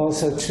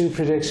also 2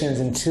 predictions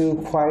and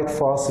 2 quite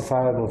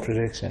falsifiable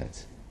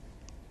predictions.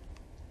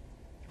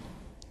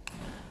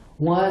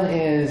 One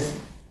is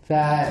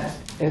that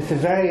at the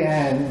very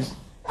end,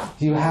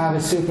 you have a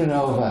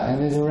supernova,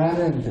 and there's a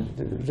remnant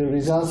that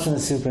results from the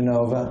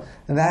supernova,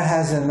 and that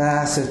has a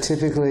mass of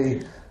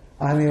typically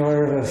on the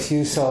order of a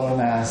few solar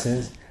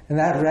masses, and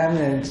that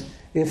remnant,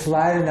 if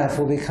light enough,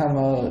 will become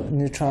a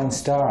neutron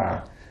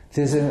star.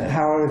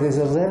 However, there's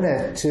a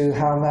limit to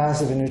how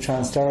massive a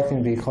neutron star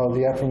can be, called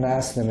the upper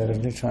mass limit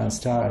of neutron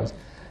stars.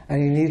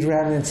 And you need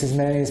remnants as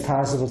many as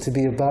possible to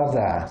be above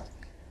that.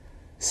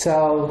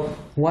 So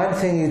one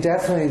thing you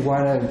definitely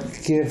want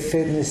to give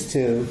fitness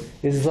to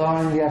is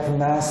lowering the upper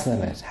mass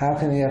limit. How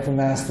can the upper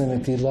mass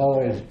limit be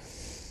lowered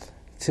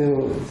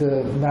to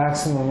the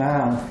maximum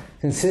amount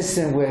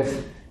consistent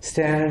with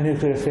standard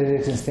nuclear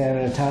physics and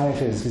standard atomic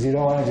physics? Because you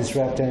don't want to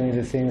disrupt any of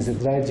the things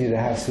that led you to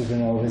have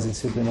supernovas and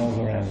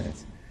supernova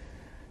remnants.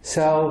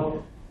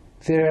 So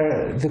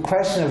the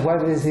question of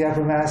what is the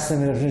upper mass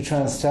limit of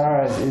neutron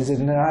stars is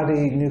a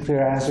naughty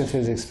nuclear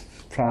astrophysics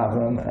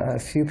problem. A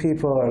few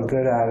people are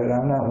good at it.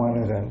 I'm not one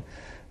of them.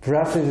 But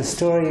roughly, the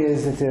story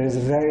is that there's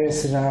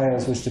various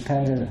scenarios which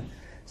depend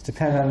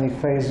on the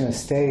equation of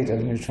state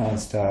of neutron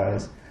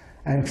stars,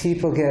 and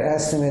people get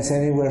estimates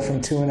anywhere from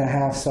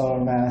 2.5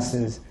 solar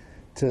masses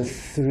to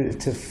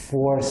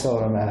 4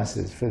 solar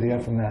masses for the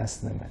upper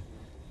mass limit.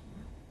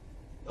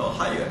 No,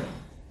 higher.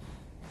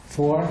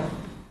 4?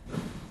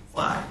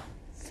 5.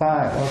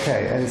 5.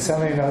 Okay. And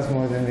somebody knows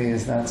more than me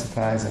is not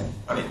surprising.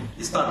 I mean,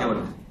 it's not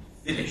even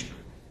finished.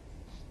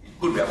 It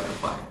could be up to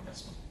 5.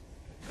 That's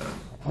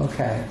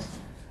Okay.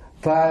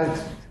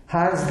 But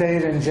Hans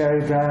Bethe and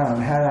Jerry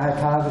Brown had a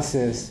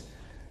hypothesis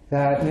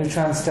that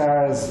neutron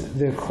stars,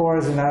 their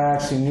cores are not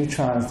actually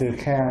neutrons, they're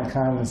kaon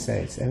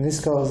condensates. And this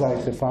goes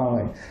like the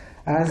following.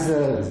 As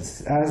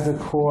the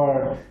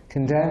core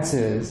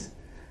condenses,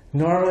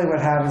 normally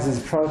what happens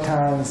is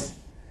protons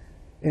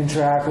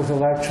interact with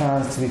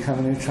electrons to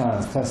become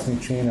neutrons, plus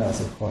neutrinos,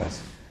 of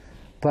course.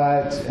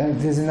 But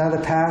there's another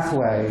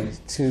pathway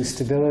to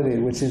stability,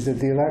 which is that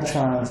the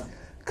electrons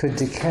could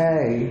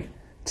decay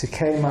to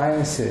K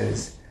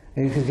minuses,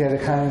 and you could get a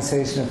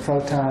condensation of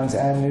protons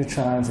and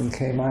neutrons and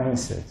K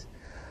minuses.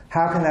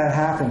 How can that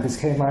happen? Because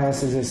K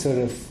minuses are sort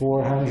of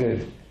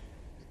 400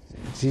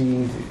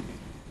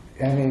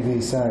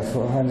 MeV,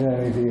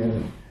 400 MeV,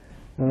 and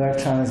an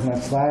electron is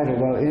much lighter.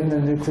 Well, in the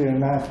nuclear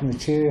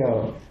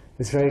material,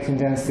 this very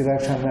condensed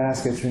electron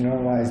mass gets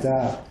renormalized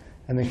up,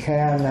 and the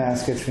kaon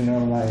mass gets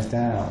renormalized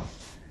down.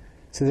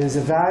 So there's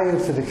a value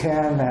for the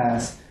kaon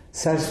mass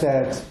such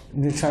that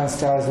neutron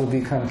stars will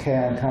become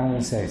kaon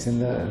condensates.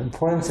 And the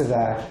importance of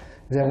that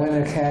is that when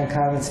they're kaon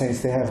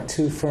condensates, they have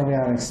 2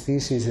 fermionic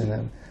species in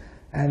them.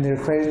 And their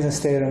equations of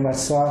state are much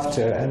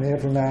softer, and the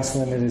upper mass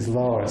limit is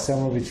lower,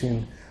 somewhere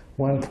between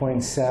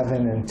 1.7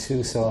 and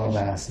 2 solar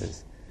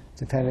masses,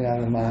 depending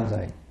on the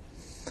modeling.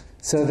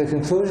 So the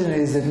conclusion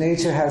is that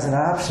nature has an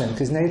option,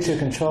 because nature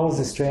controls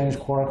the strange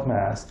quark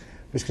mass,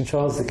 which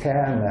controls the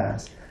kaon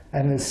mass.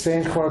 And the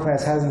strange quark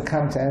mass hasn't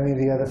come to any of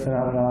the other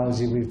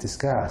phenomenology we've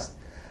discussed.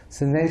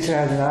 So nature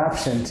has an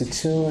option to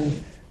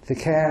tune the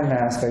kaon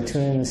mass by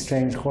tuning the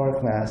strange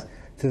quark mass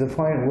to the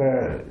point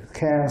where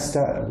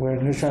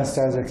neutron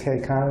stars are K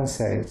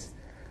condensates,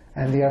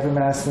 and the upper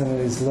mass limit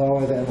is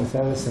lower than with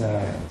other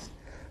scenarios.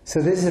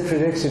 So this is a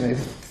prediction.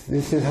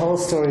 If the whole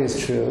story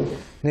is true,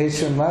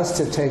 nature must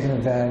have taken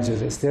advantage of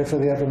this. Therefore,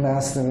 the upper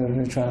mass limit of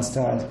neutron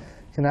stars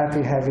cannot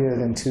be heavier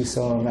than 2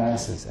 solar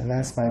masses. And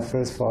that's my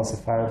first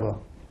falsifiable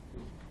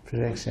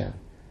prediction.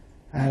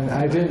 And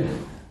I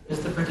didn't...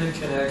 Is the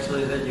prediction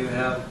actually that you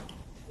have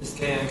this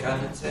kaon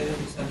condensate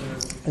in the center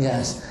of the...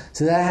 Yes.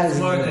 So that has...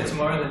 It's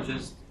more than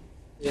just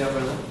the upper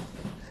limit.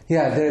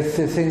 Yeah, there are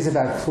things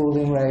about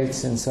cooling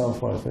rates and so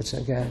forth, which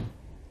again...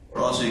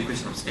 Or also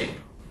equation of state.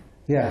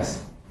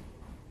 Yes.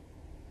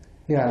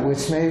 Yeah,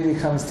 which maybe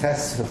becomes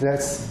testable.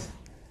 That's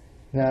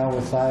now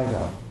with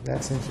LIGO.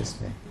 That's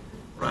interesting.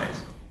 Right.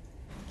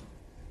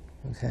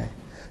 Okay.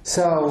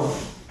 So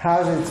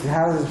how's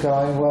it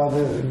going? Well,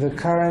 the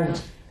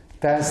current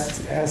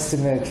best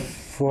estimate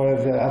for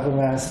the upper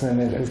mass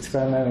limit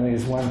experimentally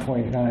is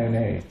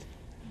 1.98.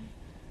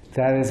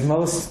 That is,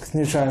 most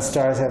neutron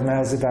stars have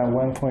masses about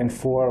 1.4,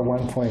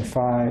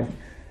 1.5.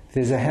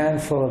 There's a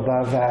handful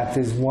above that.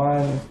 There's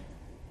one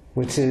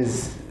which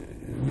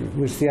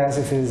the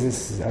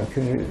astrophysicists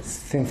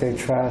think they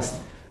trust,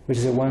 which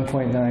is at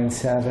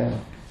 1.97.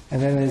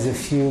 And then there's a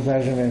few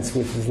measurements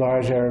with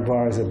large error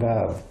bars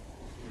above.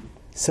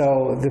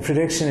 So the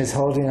prediction is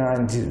holding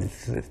on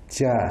just. By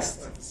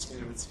the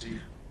skin of its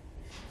teeth.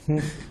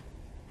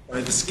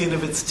 By the skin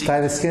of its teeth.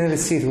 By the skin of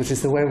its teeth, which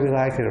is the way we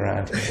like it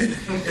around here.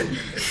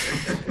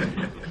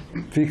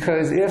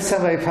 Because if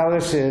somebody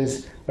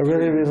publishes a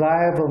really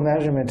reliable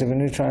measurement of a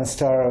neutron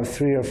star of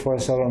 3 or 4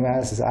 solar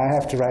masses, I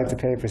have to write the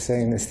paper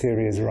saying this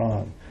theory is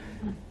wrong.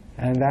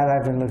 And that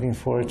I've been looking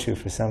forward to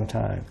for some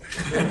time.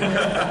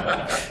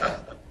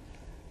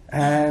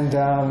 And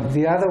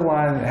the other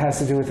one has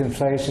to do with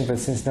inflation, but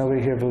since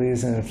nobody here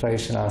believes in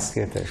inflation, I'll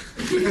skip it.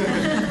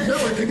 No,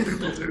 I think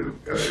people do.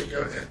 Go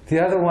ahead. The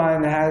other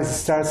one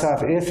starts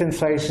off, if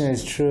inflation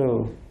is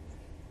true,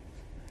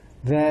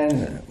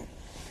 then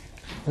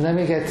let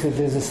me get to,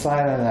 there's a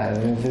slide on that.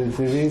 And the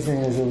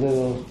reasoning is a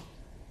little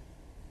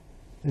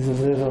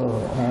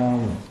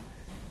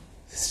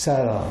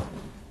subtle.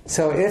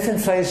 So if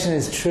inflation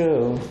is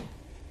true,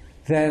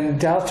 then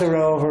delta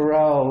rho over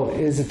rho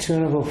is a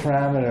tunable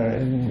parameter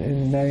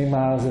in many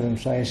models of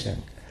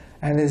inflation.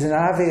 And there's an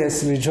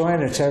obvious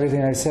rejoinder to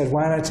everything I said.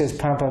 Why not just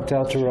pump up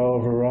delta rho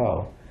over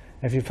rho?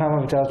 If you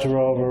pump up delta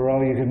rho over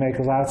rho, you can make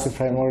lots of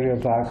primordial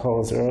black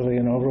holes early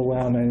and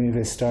overwhelm any of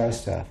this star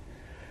stuff.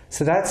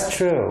 So that's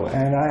true,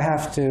 and I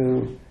have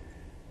to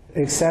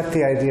accept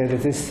the idea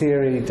that this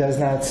theory does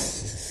not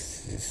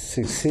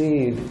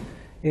succeed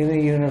in a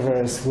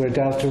universe where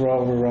delta rho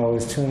over rho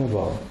is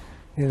tunable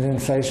in an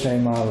inflationary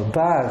model.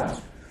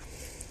 But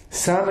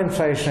some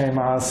inflationary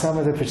models, some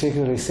of the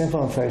particularly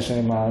simple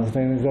inflationary models,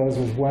 maybe those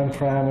with one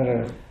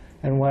parameter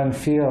and one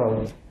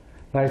field,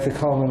 like the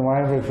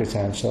Coleman-Weinberg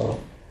potential,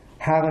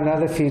 have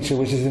another feature,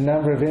 which is the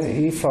number of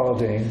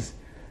e-foldings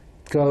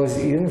goes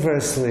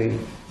inversely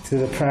to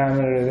the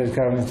parameter that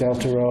governs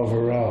delta rho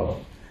over rho.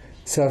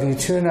 So if you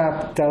tune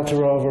up delta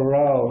rho over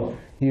rho,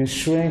 you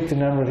shrink the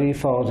number of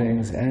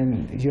e-foldings,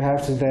 and you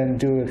have to then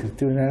do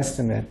an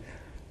estimate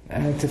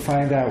and to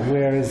find out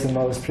where is the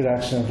most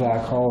production of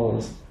black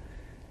holes.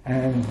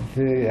 And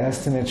the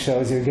estimate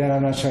shows you, again,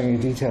 I'm not showing you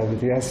detail,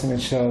 but the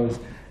estimate shows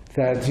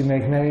that you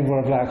make many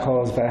more black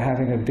holes by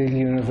having a big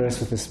universe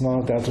with a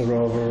small delta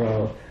rho over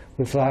rho,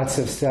 with lots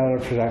of stellar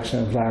production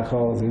of black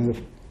holes, as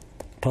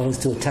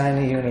opposed to a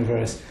tiny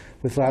universe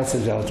with lots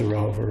of delta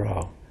rho over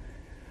rho.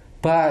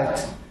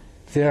 But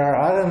there are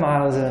other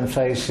models of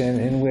inflation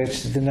in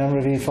which the number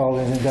of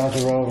e-foldings in delta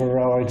rho over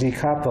rho are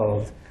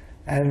decoupled,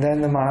 and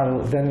then the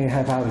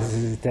hypothesis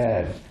is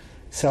dead.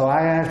 So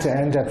I have to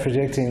end up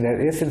predicting that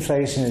if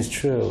inflation is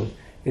true,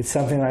 it's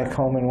something like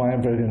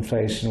Coleman-Weinberg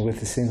inflation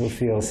with a single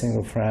field,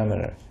 single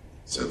parameter.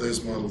 So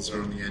those models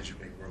are on the edge of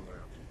being ruled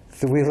out.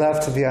 So we love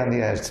to be on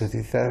the edge.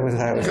 That was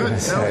what I was going to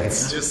say. No,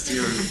 it's just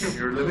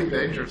you're living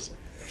dangerously.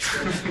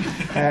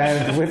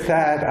 And with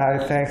that, I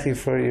thank you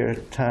for your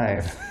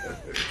time.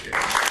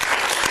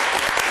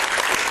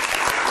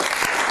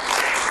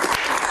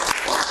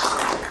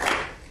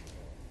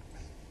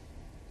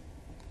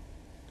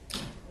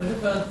 What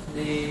about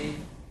the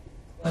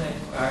claim,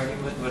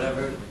 argument,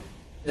 whatever,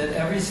 that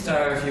every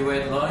star, if you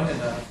wait long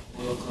enough,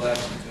 will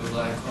collapse into a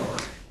black hole?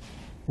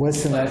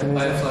 What's the mechanism?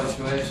 By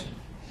fluctuation.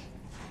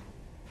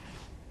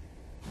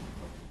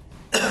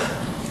 I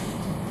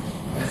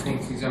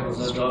think, for example,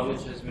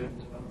 Zadovich has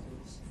written about this.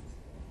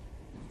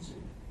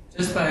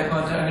 just by a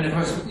quantum, I mean, of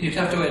course, you'd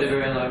have to wait a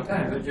very long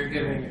time, but you're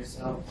giving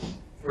yourself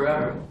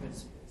forever.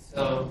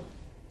 So,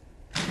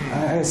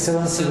 I still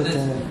don't see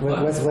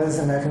what is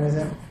the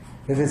mechanism?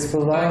 If it's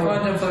below... By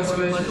quantum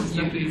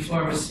fluctuation, you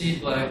form a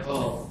seed black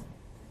hole,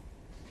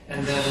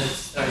 and then it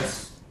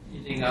starts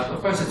eating up.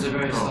 Of course, it's a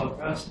very slow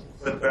process.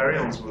 But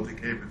baryons will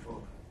decay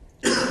before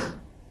that.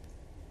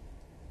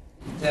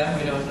 That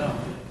we don't know.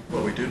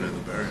 Well, we do know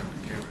the baryon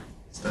decay rate.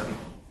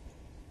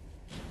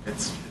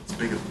 It's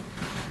bigger.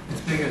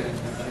 It's bigger than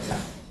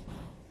that.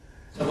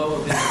 So what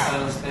would be the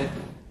final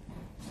statement?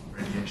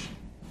 Radiation.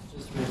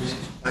 Just radiation.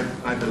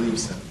 I believe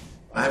so.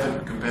 I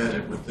haven't compared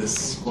it with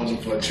this quantum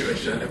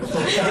fluctuation. I never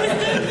thought about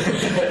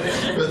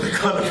it. But the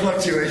quantum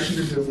fluctuation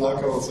into a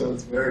black hole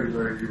sounds very,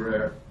 very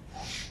rare.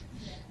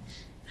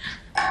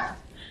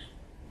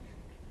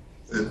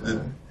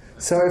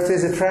 So if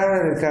there's a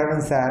parameter that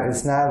governs that,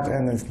 it's not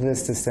in the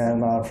list of standard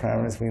model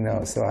parameters we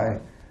know. So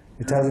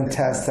it doesn't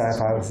test the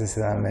hypothesis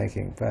that I'm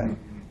making. But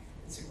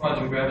it's a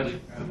quantum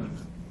gravity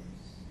parameter.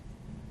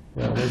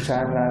 Well, which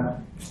I'm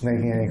not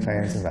making any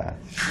claims about.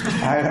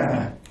 I don't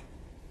know.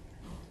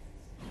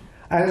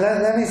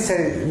 Let me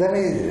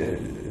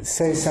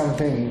say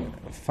something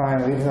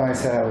final, even though I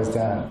said I was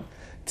done.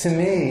 To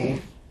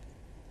me,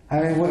 I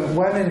mean,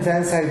 one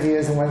invents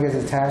ideas and one gets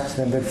attached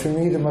to them, but for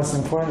me the most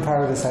important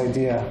part of this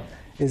idea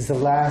is the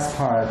last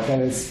part, that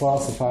it's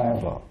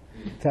falsifiable.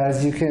 That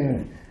is, you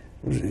can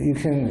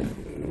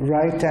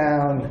write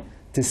down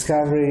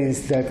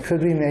discoveries that could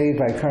be made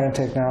by current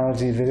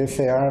technology, that if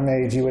they are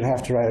made, you would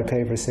have to write a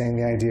paper saying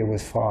the idea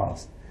was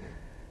false.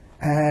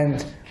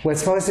 And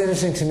what's most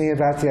interesting to me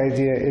about the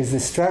idea is the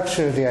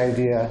structure of the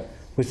idea,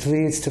 which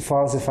leads to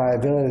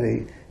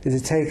falsifiability, is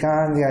to take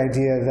on the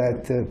idea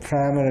that the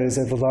parameters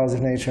of the laws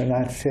of nature are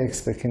not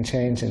fixed but can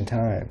change in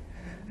time.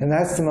 And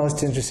that's the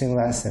most interesting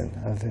lesson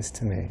of this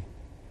to me.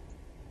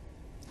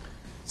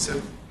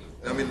 So,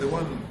 I mean, the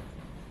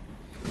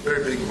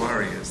very big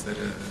worry is that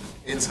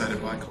inside a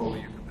black hole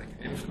you can make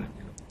an infinite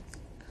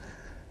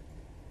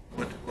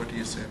universe. What do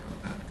you say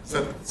about that? Because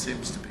that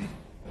seems to be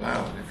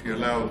allowed. If you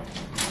allow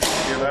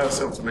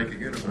yourself to make a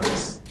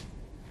universe,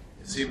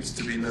 there seems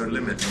to be no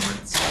limit on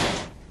its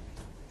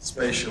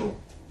spatial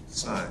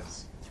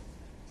size.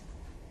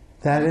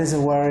 That is a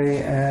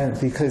worry,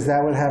 because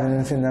that would have an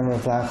infinite number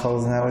of black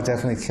holes, and that would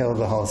definitely kill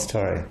the whole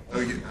story.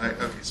 Okay,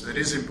 so it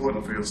is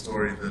important for your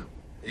story that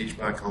each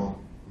black hole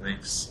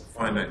makes a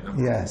finite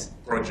number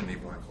of progeny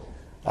black holes.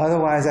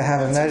 Otherwise, I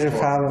have a measure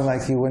problem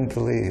like you wouldn't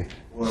believe.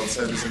 Well,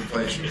 so does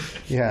inflation.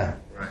 Yeah.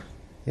 Right.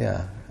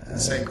 Yeah. The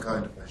same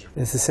kind of measure.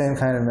 It's the same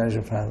kind of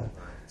measure problem.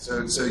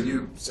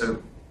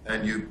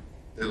 And you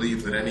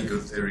believe that any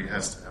good theory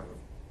has to have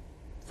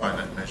a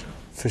finite measure.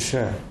 For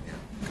sure. Yeah.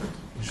 Good.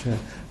 For sure.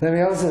 Let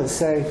me also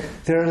say,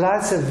 there are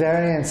lots of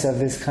variants of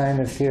this kind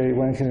of theory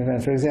one can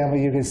invent. For example,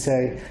 you could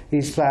say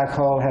each black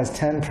hole has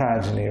 10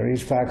 progeny, or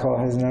each black hole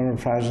has a number of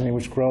progeny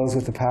which grows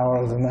with the power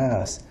of the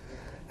mass.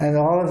 And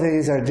all of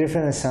these are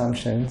different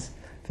assumptions.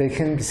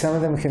 Some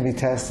of them can be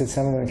tested,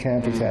 some of them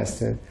can't be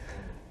tested.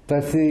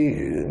 But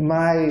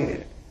my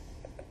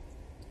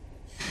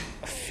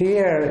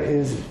fear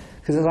is,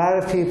 because a lot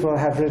of people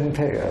have written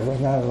papers, well,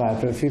 not a lot,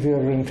 but a few people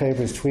have written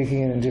papers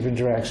tweaking it in different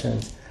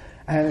directions.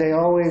 And they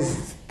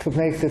always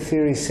make the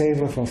theory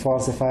safer from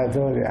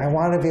falsifiability. I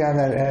want to be on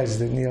that edge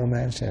that Neil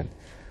mentioned.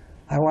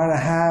 I want to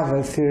have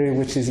a theory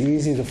which is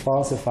easy to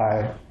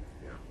falsify.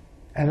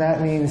 And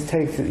that means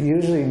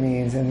usually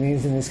means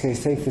in this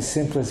case, take the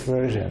simplest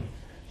version.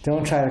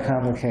 Don't try to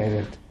complicate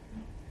it.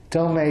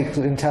 Don't make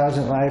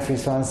intelligent life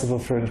responsible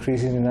for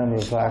increasing the number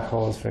of black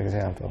holes, for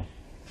example.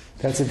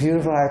 That's a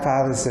beautiful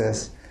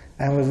hypothesis,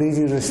 and would lead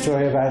you to a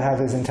story about how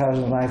there's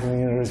intelligent life in the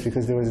universe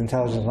because there was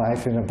intelligent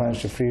life in a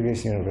bunch of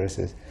previous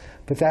universes.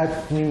 But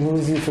that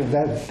removes you from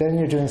that. Then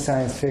you're doing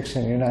science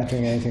fiction. You're not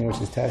doing anything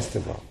which is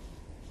testable.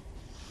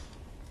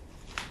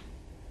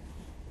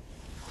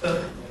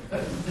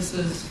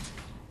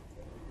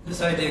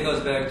 This idea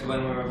goes back to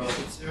when we were both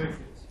at Syracuse,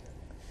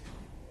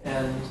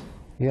 and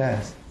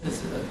yes,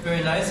 it's a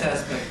very nice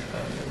aspect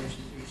about it, which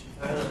you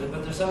highlighted.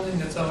 But there's something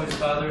that's always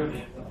bothered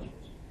me about it,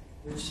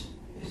 which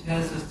it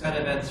has this kind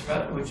of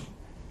anthropic, which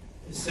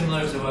is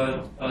similar to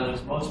what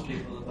bothers most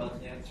people about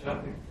the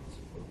anthropic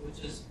principle, which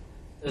is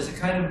there's a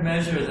kind of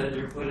measure that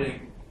you're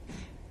putting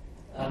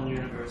on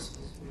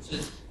universes, which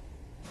is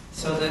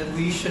so that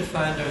we should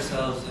find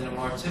ourselves in a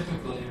more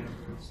typical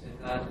universe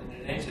and not in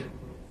an atypical.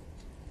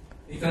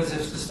 Because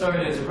if the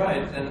story is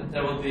right, then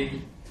there will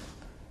be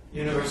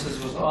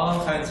universes with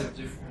all kinds of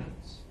different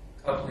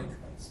coupling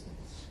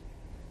constants.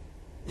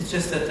 It's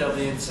just that there'll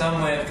be in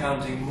some way of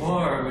counting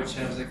more, which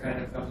has the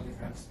kind of coupling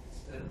constants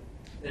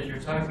that you're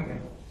talking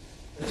about.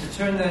 But to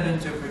turn that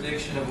into a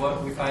prediction of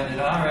what we find in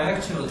our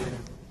actual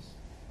universe,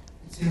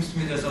 it seems to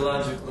me there's a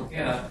logical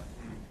gap,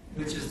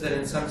 which is that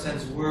in some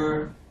sense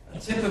we're a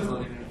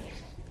typical universe.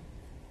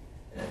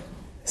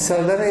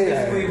 So let me...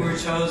 If we were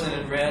chosen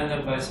at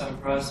random by some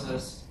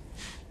process,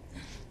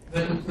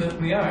 but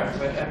we are.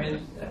 But I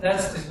mean,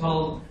 that's the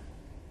whole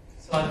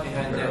thought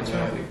behind the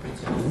anthropic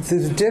principle.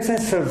 The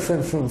difference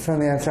from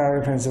the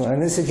anthropic principle,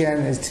 and this again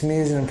is to me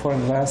is an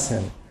important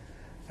lesson.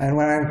 And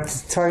when I'm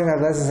talking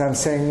about lessons, I'm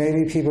saying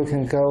maybe people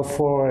can go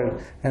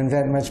forward and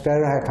invent much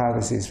better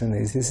hypotheses from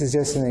these. This is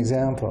just an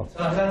example.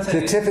 So I'm not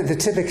The saying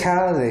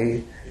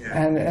typicality,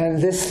 and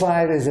this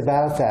slide is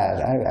about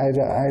that.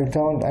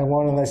 I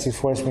won't unless you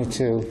force me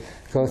to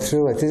go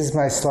through it. This is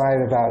my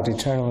slide about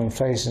eternal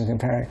inflation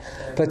comparing.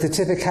 But the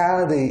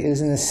typicality is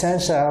an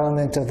essential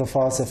element of the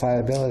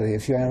falsifiability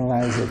if you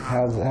analyze it,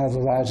 how the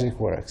logic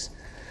works.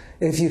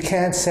 If you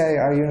can't say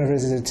our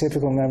universe is a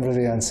typical member of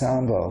the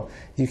ensemble,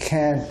 you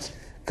can't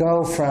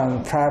go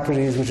from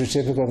properties which are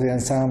typical of the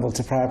ensemble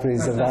to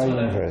properties of our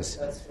universe.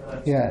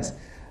 Yes.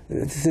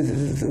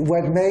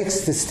 What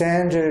makes the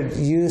standard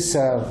use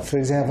of, for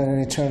example, in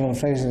eternal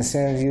inflation, the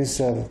standard use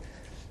of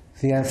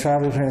the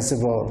anthropic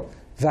principle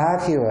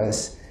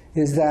vacuous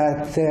is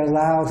that they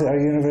allow our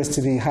universe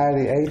to be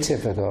highly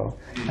atypical.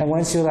 And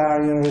once you allow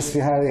our universe to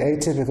be highly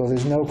atypical,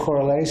 there's no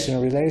correlation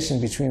or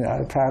relation between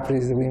the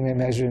properties that we may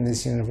measure in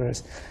this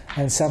universe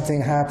and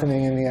something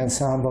happening in the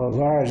ensemble at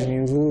large, and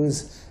you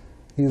lose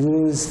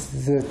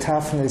the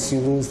toughness, you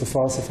lose the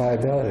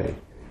falsifiability.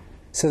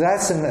 So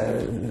that's,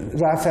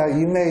 Raphael,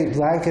 you may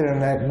like it or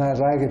not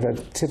like it, but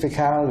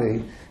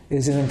typicality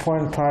is an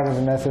important part of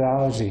the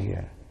methodology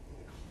here.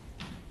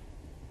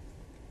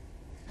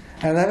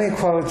 And let me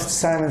quote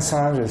Simon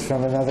Saunders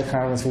from another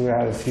conference we were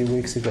at a few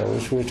weeks ago,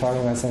 which we were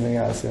talking about something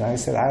else. And I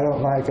said, I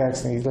don't like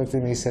X. And he looked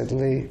at me and said,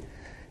 Lee,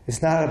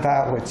 it's not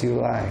about what you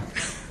like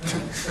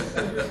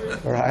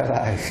or I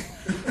like.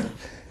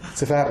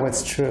 It's about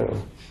what's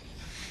true.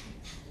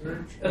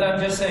 But I'm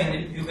just saying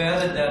that you've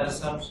added that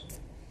assumption.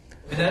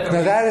 Now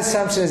that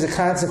assumption is a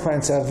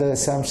consequence of the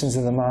assumptions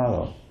in the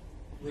model.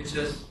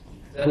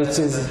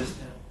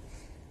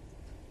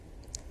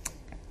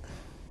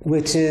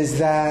 Which is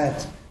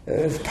that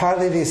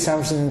partly the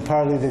assumption and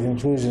partly the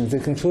conclusion. The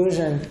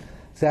conclusion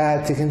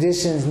that the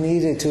conditions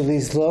needed to at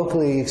least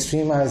locally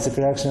extremize the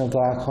production of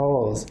black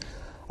holes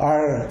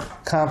are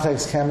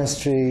complex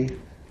chemistry,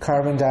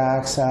 carbon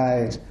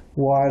dioxide,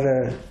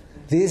 water.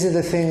 These are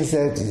the things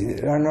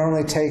that are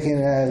normally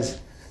taken as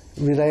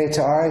related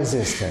to our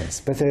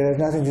existence, but they have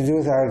nothing to do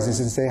with our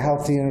existence. They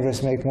help the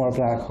universe make more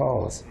black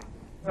holes.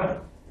 Right.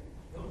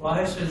 But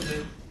why should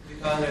we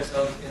find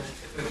ourselves in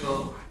a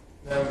typical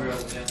member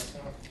of the ensemble?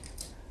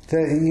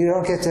 You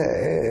don't get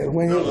to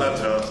when Not you. allowed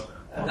to ask.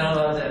 I'm not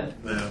allowed to.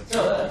 No.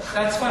 No,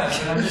 that's fine.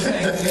 But I'm just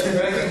saying you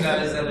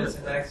recognize that it's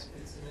an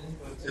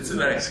input. It's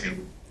an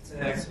axiom. It's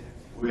an axiom.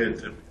 We're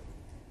typical.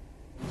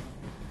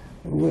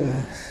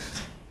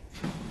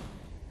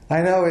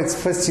 I know it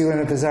puts you in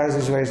a bizarre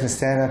situation to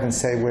stand up and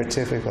say we're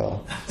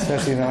typical,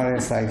 especially in an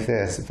audience like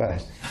this.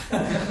 But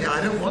Yeah,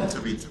 I don't want to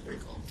be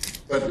typical.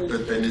 But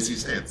then, as you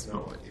say, it's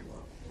not what you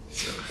want.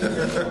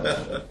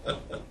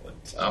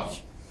 So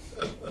tough.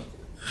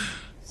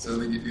 So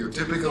you're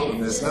typical,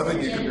 and there's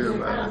nothing you can do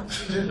about it.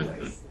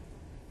 To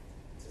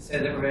say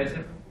that we're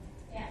atypical?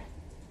 Yeah.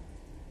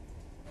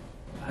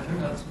 I don't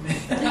know, to me.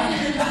 If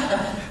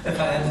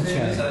I had to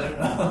choose, I don't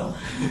know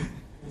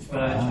which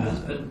one I choose.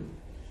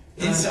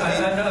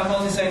 But I'm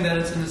only saying that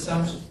it's an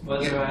assumption,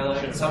 whether I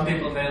like it. Some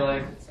people may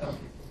like it, some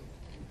people.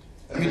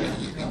 I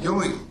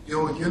mean,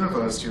 your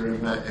universe you're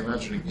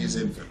imagining is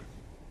infinite.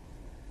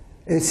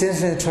 it's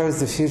infinite towards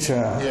the future.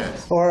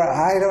 Yes. Or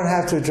I don't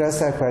have to address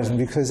that question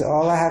because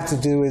all I have to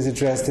do is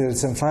address that at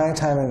some finite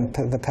time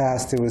in the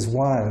past there was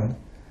one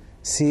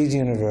seed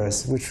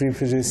universe which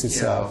reproduced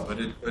itself.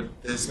 Yeah, but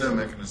there's no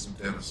mechanism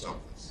to ever stop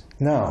this.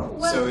 No.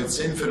 So it's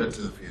infinite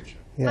to the future.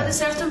 Yeah. At a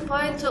certain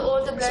point, all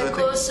the So I black think-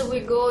 holes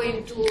will go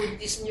into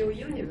this new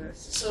universe.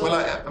 So Well,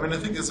 I mean, I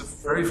think there's a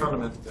very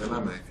fundamental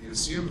dilemma. If you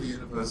assume the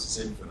universe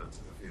is infinite to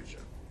the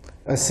future,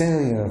 A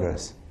single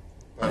universe.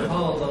 but The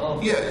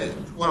whole. yeah,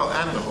 and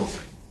the whole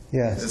thing.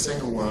 Yes. The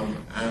single one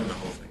and the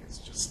whole thing is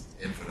just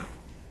infinite.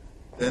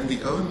 Then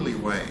the only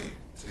way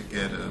to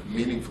get a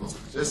meaningful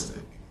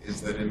statistic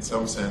is that in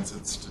some sense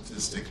it's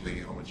statistically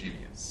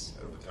homogeneous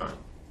over time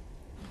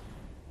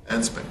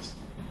and space.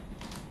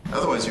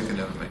 Otherwise you can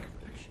never make a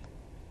prediction.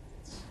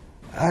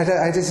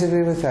 I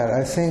disagree with that.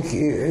 I think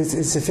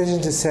it's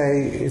sufficient to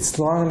say it's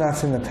long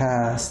enough in the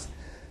past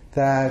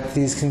that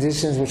these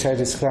conditions which I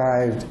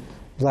described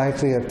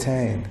likely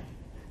obtain.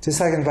 Just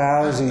like in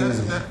biology.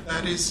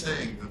 That is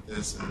saying that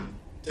there's a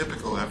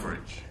typical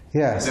average.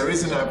 Yes. There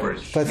is an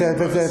average. But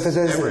there's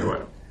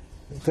everywhere.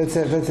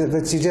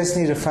 But you just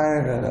need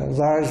a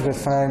large but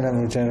finite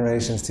number of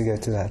generations to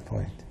get to that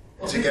point.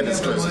 To get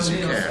as close as you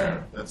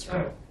can. That's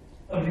right.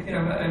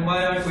 And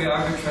why aren't we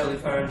arbitrarily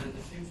far into the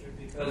future?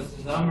 Because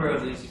the number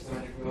of these is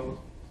going to grow.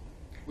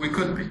 We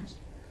could be.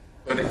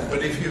 But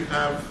if you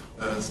have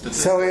statistics,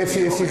 So if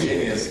you If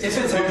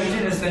it's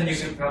homogeneous, then you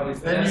could probably.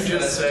 then you finesse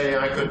just that. say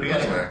I could be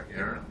anywhere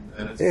here.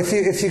 And it's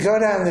if you go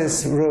down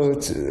this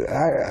route,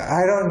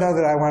 I don't know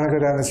that I want to go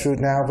down this route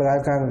now, but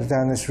I've gone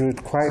down this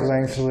route quite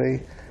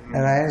lengthily,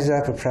 and I ended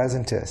up a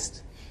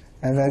presentist.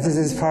 And this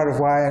is part of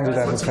why I ended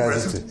up a What's a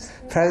presentist.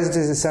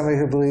 Presentist is somebody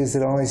who believes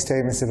that only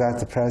statements about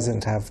the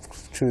present have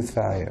truth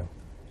value.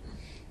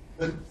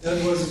 But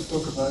that was a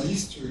talk about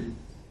history.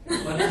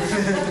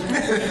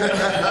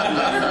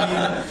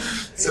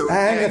 So,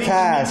 And the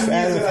past, and the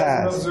As an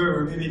past.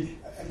 observer, maybe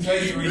I'm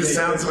trying to relate. this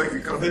sounds like a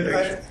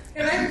contradiction.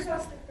 Can I just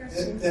ask a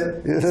question?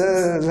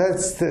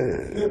 That's the.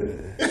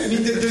 I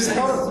mean, there's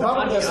part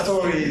of the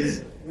story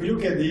is we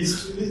look at the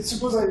history.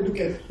 Suppose I look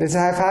at It's a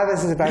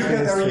hypothesis about look the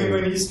at our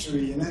human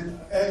history. history, and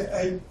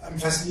I'm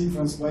fascinated,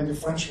 for instance, by the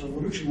French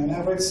Revolution, and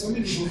I've read so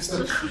many books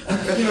that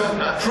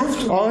prove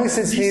to me Only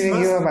since this meeting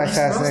you am I this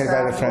fascinated must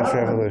by the have French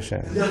happened.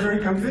 Revolution. They're very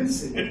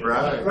convincing,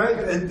 Right. right?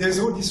 And there's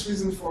all this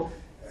reason for,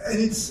 and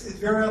it's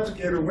very hard to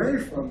get away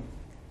from.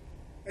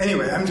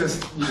 Anyway, I'm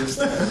just. This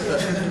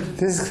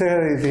is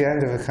clearly the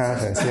end of a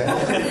conference, yeah.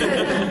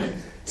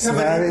 No,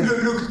 but Smiley?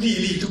 look,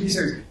 Lee, to be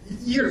serious,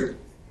 here,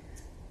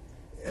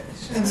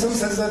 in some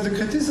sense, that's the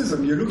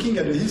criticism. You're looking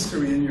at the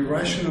history and you're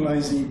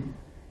rationalizing,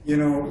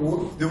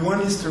 the one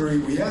history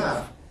we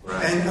have,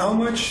 Right. and how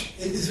much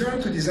it's very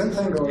hard to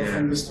disentangle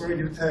from the story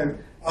you tell.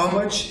 How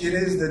much it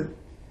is that,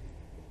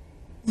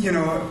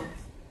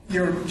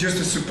 you're just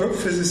a superb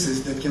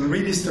physicist that can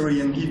read history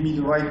and give me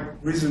the right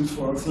reason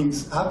for how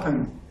things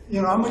happen.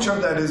 How much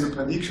of that is a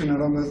prediction, and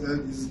how much of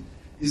that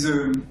is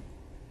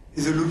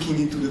a looking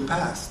into the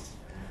past.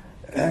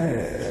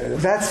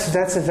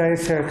 That's a very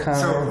fair So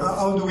comment.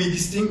 how do we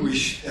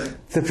distinguish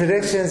that? The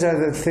predictions are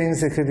the things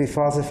that could be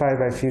falsified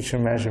by future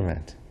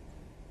measurement.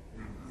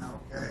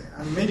 Okay,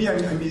 maybe I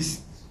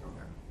missed.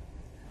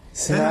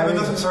 So Then I have now,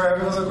 another, sorry, I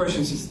have another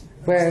question.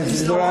 wait,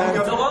 Still Laurent,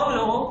 going up.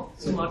 No,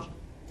 so much.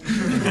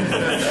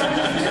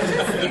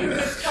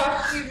 It's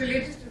partly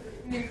related to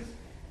the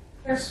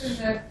question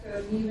that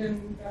Neil and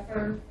Rafael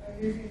are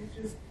raising, which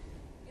is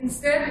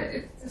instead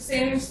it's the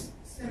same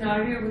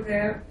scenario with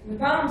there in the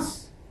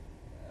bounce.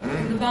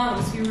 In the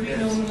bounce, you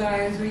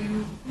renormalize or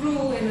you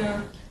grew in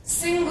a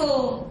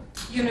single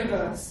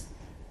universe.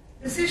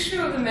 This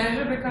issue of the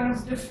measure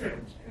becomes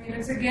different. I mean,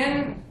 it's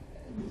again,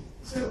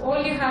 so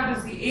all you have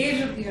is the age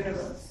of the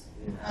universe,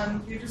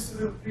 and you're just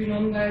sort of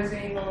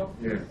renormalizing or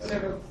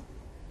whatever.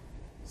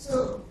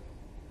 So,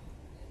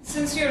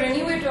 since you're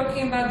anyway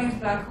talking about these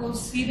black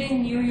holes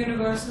seeding new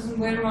universes, and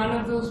we're one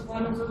of those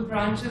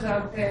branches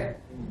out there,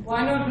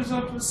 why not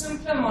resort to a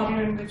simpler model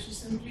in which you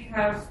simply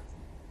have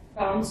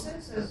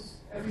bounces, as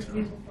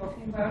everybody's been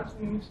talking about,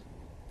 and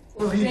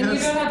then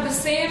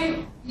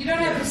you don't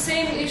have the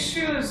same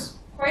issues,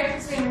 quite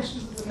the same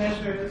issues with the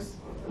measures.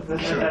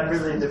 That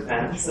really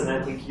depends, and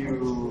I think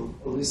you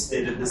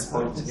elucidated this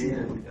point to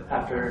me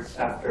after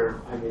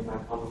I made my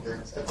comment during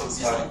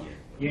this talk.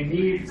 You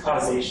need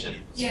causation.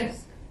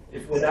 Yes.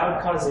 If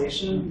without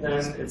causation, then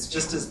it's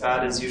just as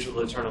bad as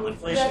usual eternal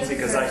inflation,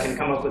 because I can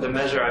come up with a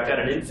measure. I've got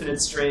an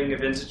infinite string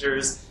of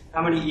integers.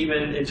 How many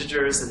even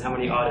integers and how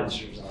many odd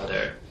integers are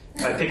there?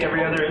 If I pick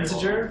every other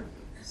integer,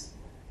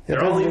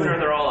 they're all even or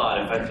they're all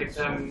odd. If I pick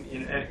them,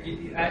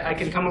 I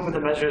can come up with a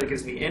measure that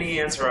gives me any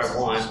answer I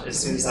want as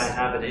soon as I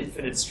have an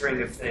infinite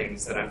string of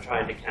things that I'm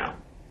trying to count.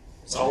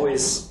 There's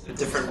always a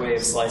different way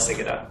of slicing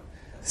it up.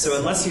 So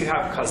unless you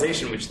have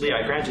causation, which Lee,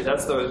 I grant you,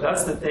 that's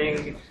the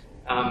thing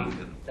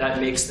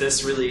that makes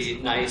this really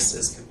nice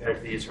as compared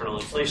to the eternal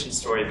inflation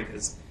story,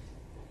 because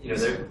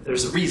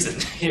there's a reason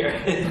here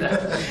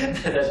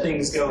that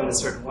things go in a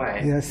certain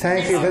way. yeah,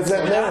 thank you.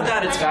 Without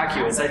that, it's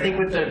vacuous. I think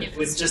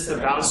with just the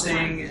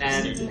bouncing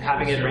and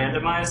having it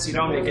randomized, you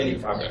don't make any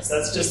progress.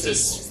 That's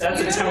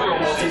a temporal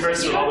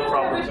multiverse with all the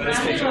problems. But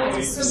it's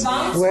making So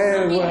bounce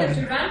doesn't mean that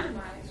you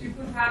randomize. You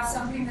could have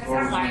something that's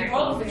actually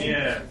evolving.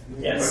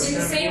 Yes. In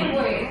the same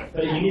way.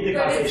 But you need the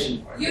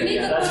causation part. You need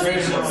the That's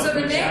very causation. important.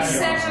 So the next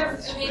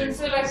set of,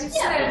 so like you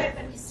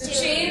said, the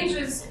change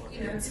is,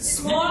 it's a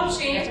small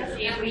change,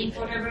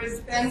 whatever, it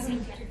depends on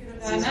the particular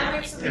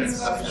dynamics of the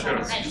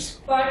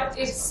universe, but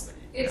it's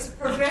a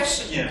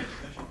progression.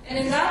 And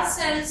in that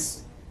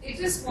sense, it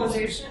is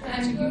causation,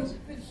 and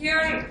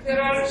here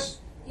there are,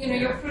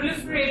 you're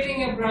proliferating,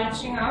 you're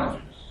branching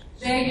out.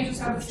 There you just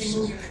have a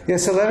single unit. Yeah,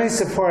 so let me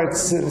support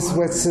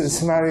what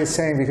Samari is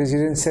saying, because you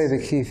didn't say the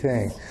key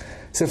thing.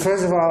 So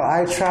first of all,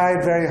 I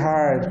tried very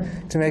hard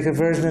to make a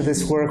version of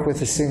this work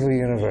with a single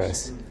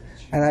universe.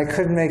 And I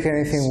couldn't make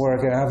anything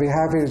work, and I'll be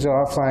happy to go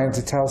offline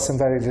to tell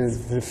somebody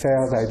the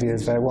failed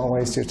ideas, but I won't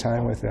waste your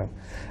time with them.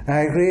 And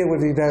I agree it would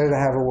be better to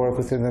have a work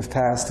within the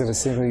past of a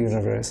single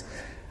universe.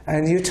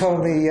 And you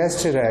told me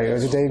yesterday, or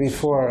the day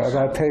before,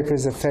 about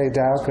papers of Faye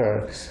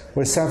Dowker,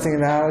 where something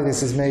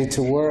analogous is made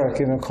to work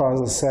in a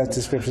causal set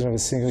description of a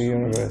single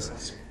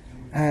universe.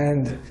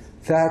 And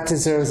that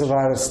deserves a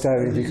lot of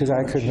study, because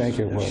I could make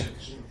it work.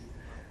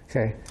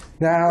 Okay.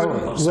 Now,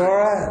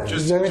 Laura,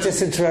 let me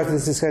just interrupt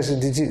this discussion.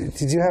 Did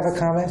you have a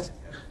comment?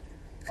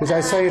 Because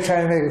I saw you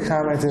trying to make a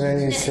comment, and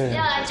then you said...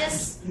 Yeah, I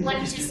just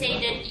wanted to say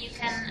that you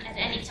can at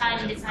any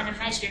time define a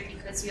measure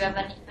because you have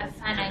a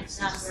finite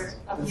number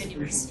of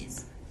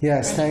universes.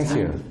 Yes, thank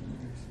you.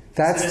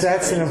 That's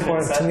an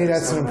important, to me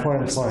that's an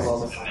important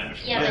point.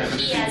 Yeah, but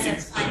he has a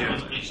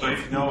finite. So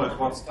if you know at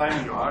what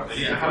time you are, then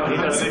you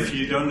have, if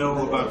you don't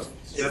know about...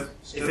 If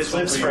it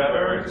lives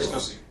forever, if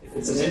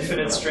it's an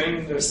infinite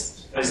string,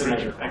 there's There's a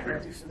measure.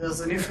 If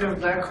there's an infinite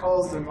black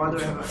holes, then why do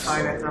we have a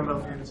finite number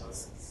of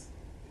universes?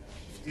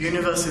 If the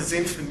universe is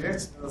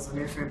infinite, there's an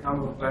infinite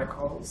number of black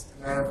holes,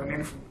 then I have an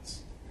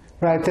infinite.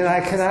 Right, then I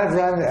cannot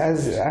run,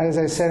 as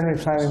I said in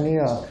reply to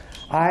Neil,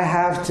 I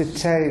have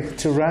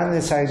to run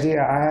this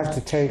idea, I have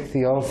to take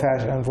the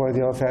on board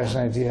the old-fashioned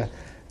idea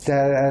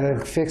that at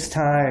a fixed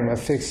time, a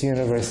fixed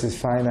universe is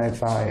finite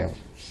volume.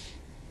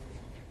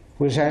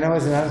 Which I know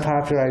is an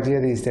unpopular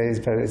idea these days,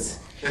 but it's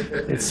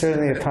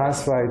certainly a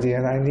possible idea,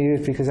 and I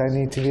need it because I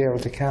need to be able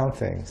to count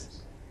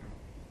things.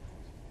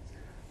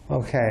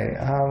 Okay,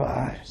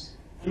 I'm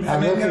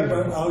maybe looking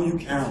about how you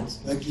count.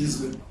 Like,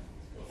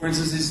 for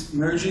instance, is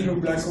merging a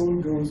black hole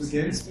goes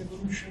against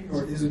evolution,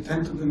 or is it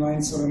 10 to the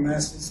 9 solar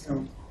masses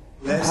count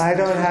less? I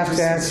don't have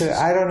to answer.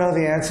 I don't know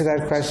the answer to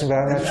that question, but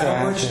I'm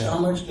not sure. How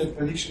much that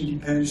prediction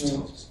depends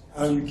on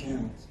how you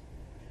count?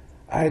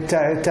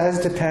 It does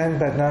depend,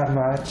 but not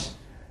much.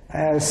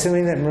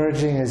 Assuming that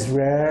merging is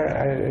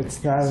rare,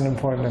 it's not an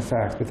important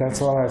effect. But that's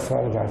all I've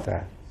thought about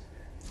that.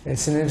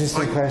 It's an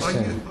interesting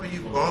question. Are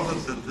you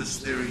bothered that this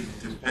theory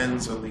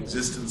depends on the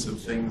existence of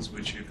things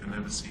which you can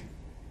never see?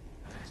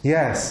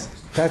 Yes,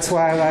 that's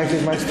why I like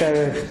it much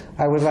better.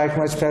 I would like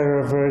much better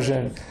a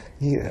version.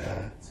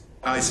 Yeah.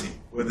 I see.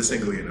 With a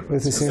single universe.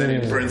 With a single then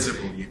in universe.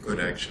 principle you could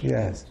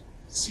actually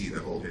see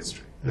the whole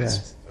history.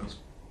 Yes.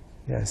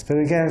 Yes, but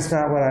again, it's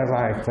not what I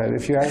like. But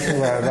if you ask me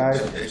what I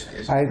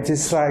like, I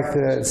dislike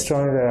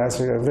strongly that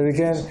aspect of it. But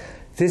again,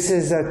 this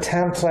is a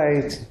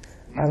template.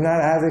 I'm not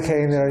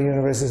advocating there are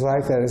universes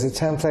like that. It's a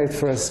template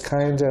for a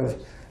kind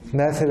of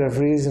method of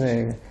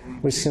reasoning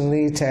which can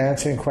lead to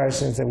answering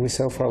questions that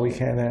so far we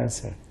can't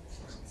answer.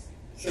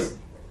 Sure.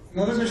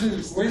 Another question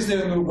is, why is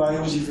there no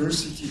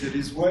biodiversity? That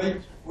is, why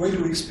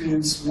do we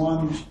experience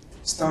one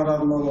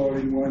standard model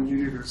in one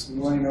universe,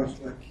 and why not,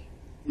 like,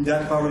 in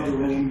that part of the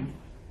room,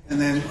 and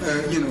then,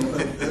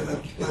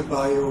 a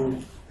bio,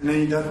 and then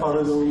in that part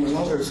of the room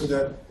another, so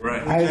that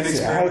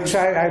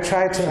I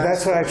tried to,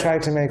 that's what I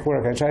tried to make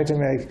work. I tried to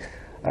make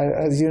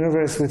a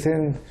universe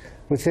within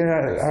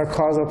our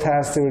causal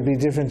paths. There would be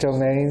different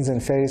domains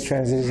and phase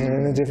transition, and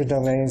in the different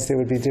domains there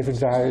would be different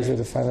values of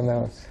the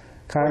fundamental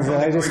constant.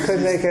 I just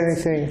couldn't make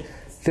anything.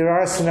 There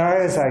are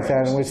scenarios like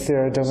that in which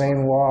there are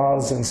domain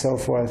walls and so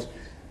forth.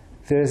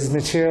 There's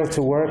material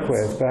to work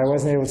with, but I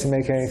wasn't able to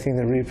make anything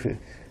that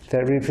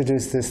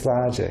reproduced this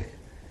logic.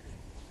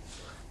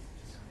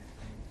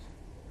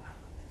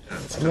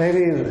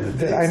 Maybe,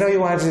 I know you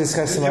wanted to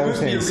discuss some other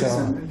things, so.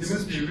 There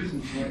must be a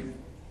reason why.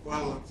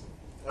 Well,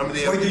 why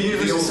the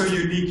universe is so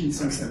unique in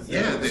some sense.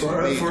 Yeah,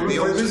 for this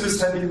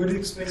understanding, would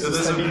explain the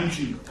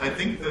stability. I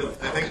think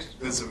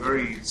there's a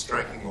very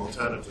striking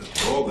alternative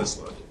to all this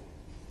logic,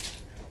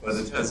 but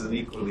it has an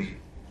equally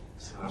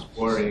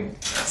worrying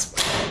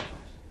aspect,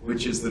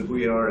 which is that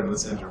we are in the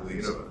center of the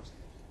universe.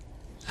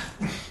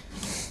 Right?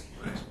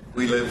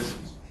 We live.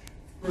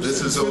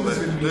 This is all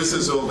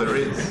there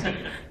is.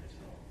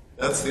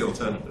 That's the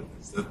alternative.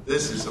 Is that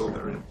this is all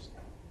there is.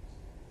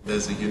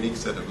 There's a unique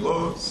set of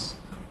laws.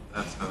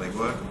 That's how they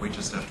work, and we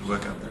just have to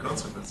work out the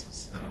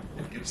consequences.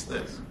 And it gives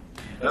this.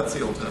 That's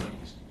the alternative.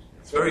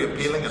 It's very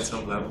appealing at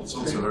some level. It's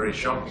also very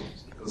shocking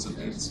because it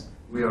means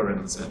we are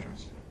in the center.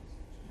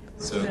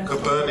 So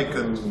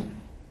Copernican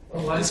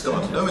is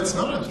gone. No, it's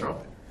not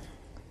anthropic.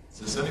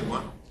 There's only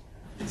one.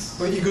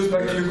 But it goes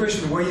back to your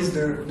question: why is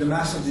the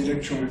mass of the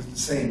electron is the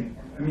same?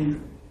 I mean,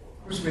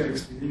 of course we have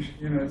explanation.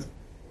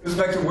 It goes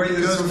back to why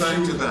there's so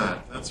few.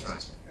 That. That's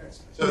right.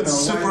 So it's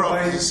super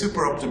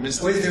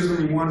optimistic. Why is there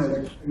only one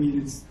electron? I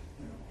mean, it's.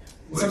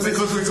 Because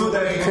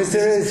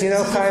there is,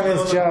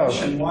 Feynman's joke.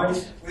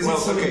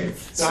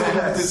 So I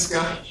had this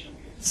guy.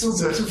 So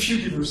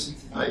few diversity.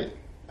 I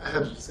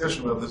had a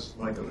discussion about this with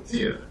Michael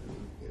Attia.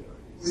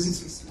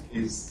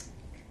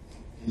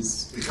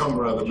 He's become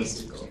rather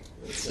mystical,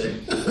 let's say,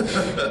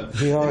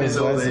 in his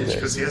old age,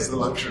 because he has the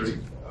luxury.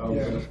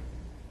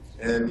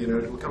 And it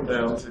will come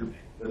down to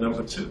the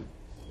number 2.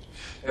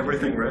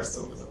 Everything rests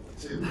on the number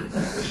 2.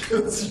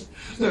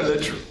 No,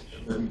 literally.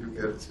 And then you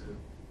get to.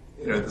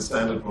 The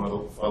standard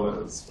model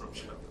follows from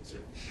the number 2.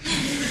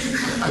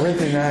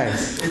 Really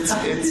nice.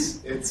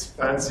 It's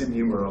fancy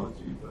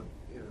numerology, but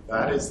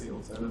that is the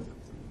alternative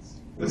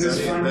to this.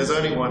 There's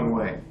only one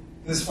way.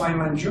 This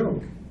Feynman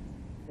joke,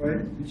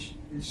 right? Which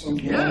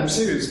something more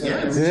serious.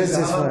 Yes. There is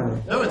this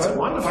one. No, it's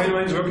wonderful.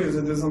 Feynman joke is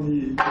that there's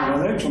only one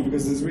electron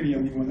because there's really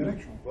only one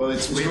electron. Well,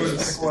 it's Wheeler's.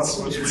 It's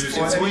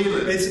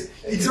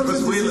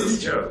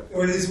Wheeler's joke.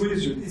 Well, it's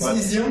Wheeler's joke.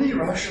 It's the only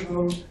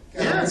rational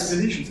kind of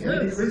explanation. It's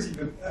really crazy,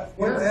 but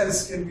what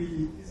else can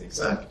we?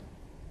 Exactly.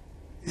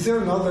 Is there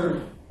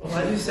another?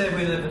 Why do you say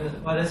we live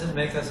in? Why does it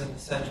make us in the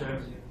center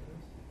of the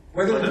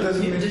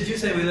universe? Did you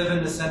say we live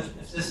in the center?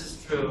 If this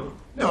is true.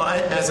 No,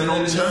 as an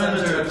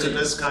alternative to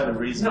this kind of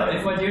reasoning. No,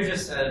 if what you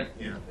just said,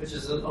 which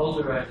is an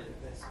older idea,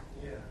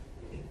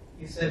 basically.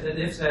 You said that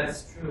if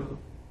that's true,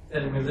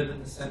 then we live in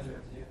the center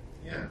of the universe.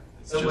 Yeah.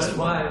 So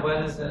why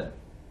does that?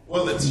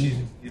 Well, it's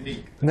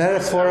unique.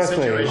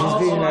 Metaphorically, he's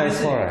being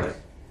metaphoric.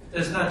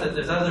 There's not that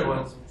there's other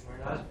ones which we're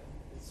not.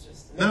 It's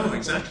just no,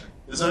 exactly.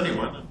 There's only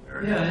one.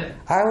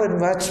 I would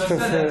much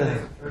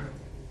prefer.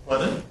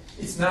 Pardon?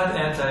 It's not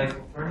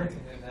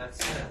anti-Copernican in that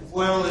sense.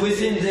 Well,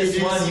 within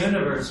this one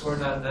universe, we're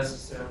not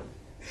necessarily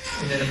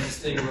in any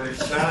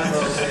distinguished.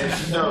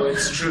 No,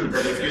 it's true.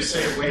 But if you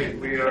say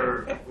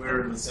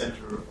we're in the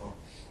center of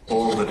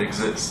all that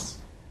exists,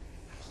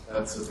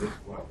 that's a bit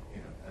what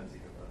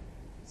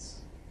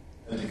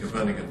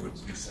anti-Copernican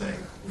would be saying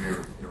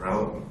we're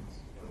irrelevant.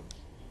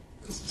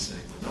 But this is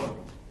saying we're not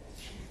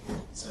the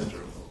center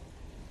of all.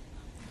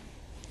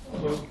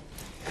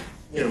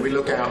 We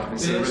look out and we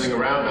see everything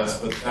around us,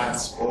 but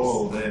that's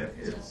all there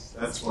is.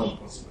 That's one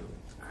possibility.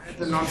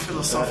 The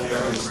non-philosophical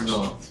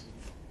question.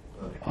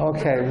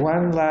 Okay,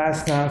 one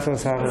last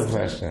non-philosophical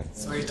question.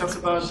 So you talked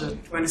about the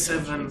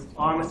 27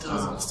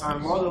 parameters of the star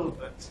model,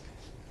 but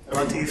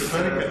what if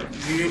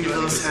the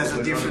universe has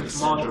a different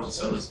model?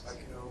 Like,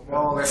 more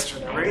or less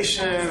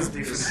generations,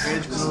 different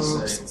age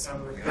groups, and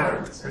something like that.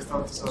 Have you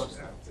thought about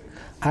that?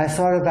 I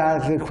thought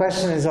about it. The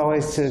question is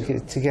always to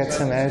get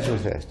some edge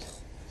with it.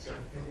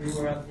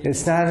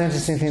 It's not an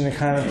interesting thing to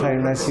contemplate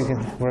unless you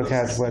can work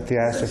out what the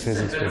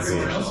astrophysics would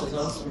be.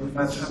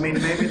 But I mean,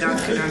 maybe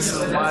that could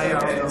answer why are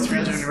there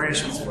 3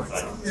 generations, for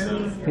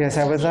example. Yes,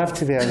 I would love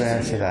to be able to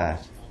answer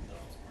that.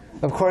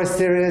 Of course,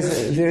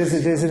 there's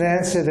an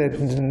answer that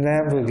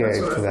Nambu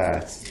gave to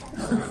that,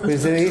 which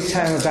is that each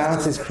time a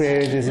bounce is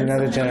created, there's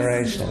another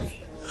generation.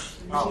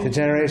 The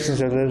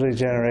generations are literally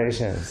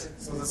generations.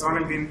 So there's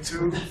only been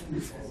 2?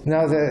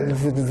 No,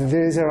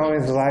 these are only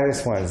the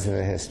lightest ones in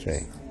the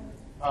history.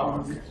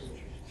 Oh.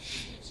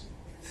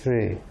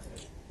 3.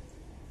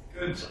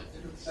 Good. Okay,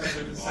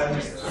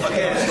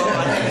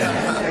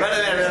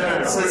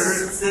 so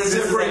since this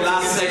is the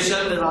last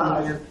session,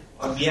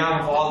 on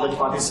behalf of all the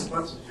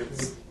participants,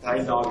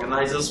 thank the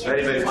organizers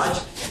very, very much.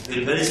 It's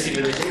been very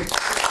stimulating.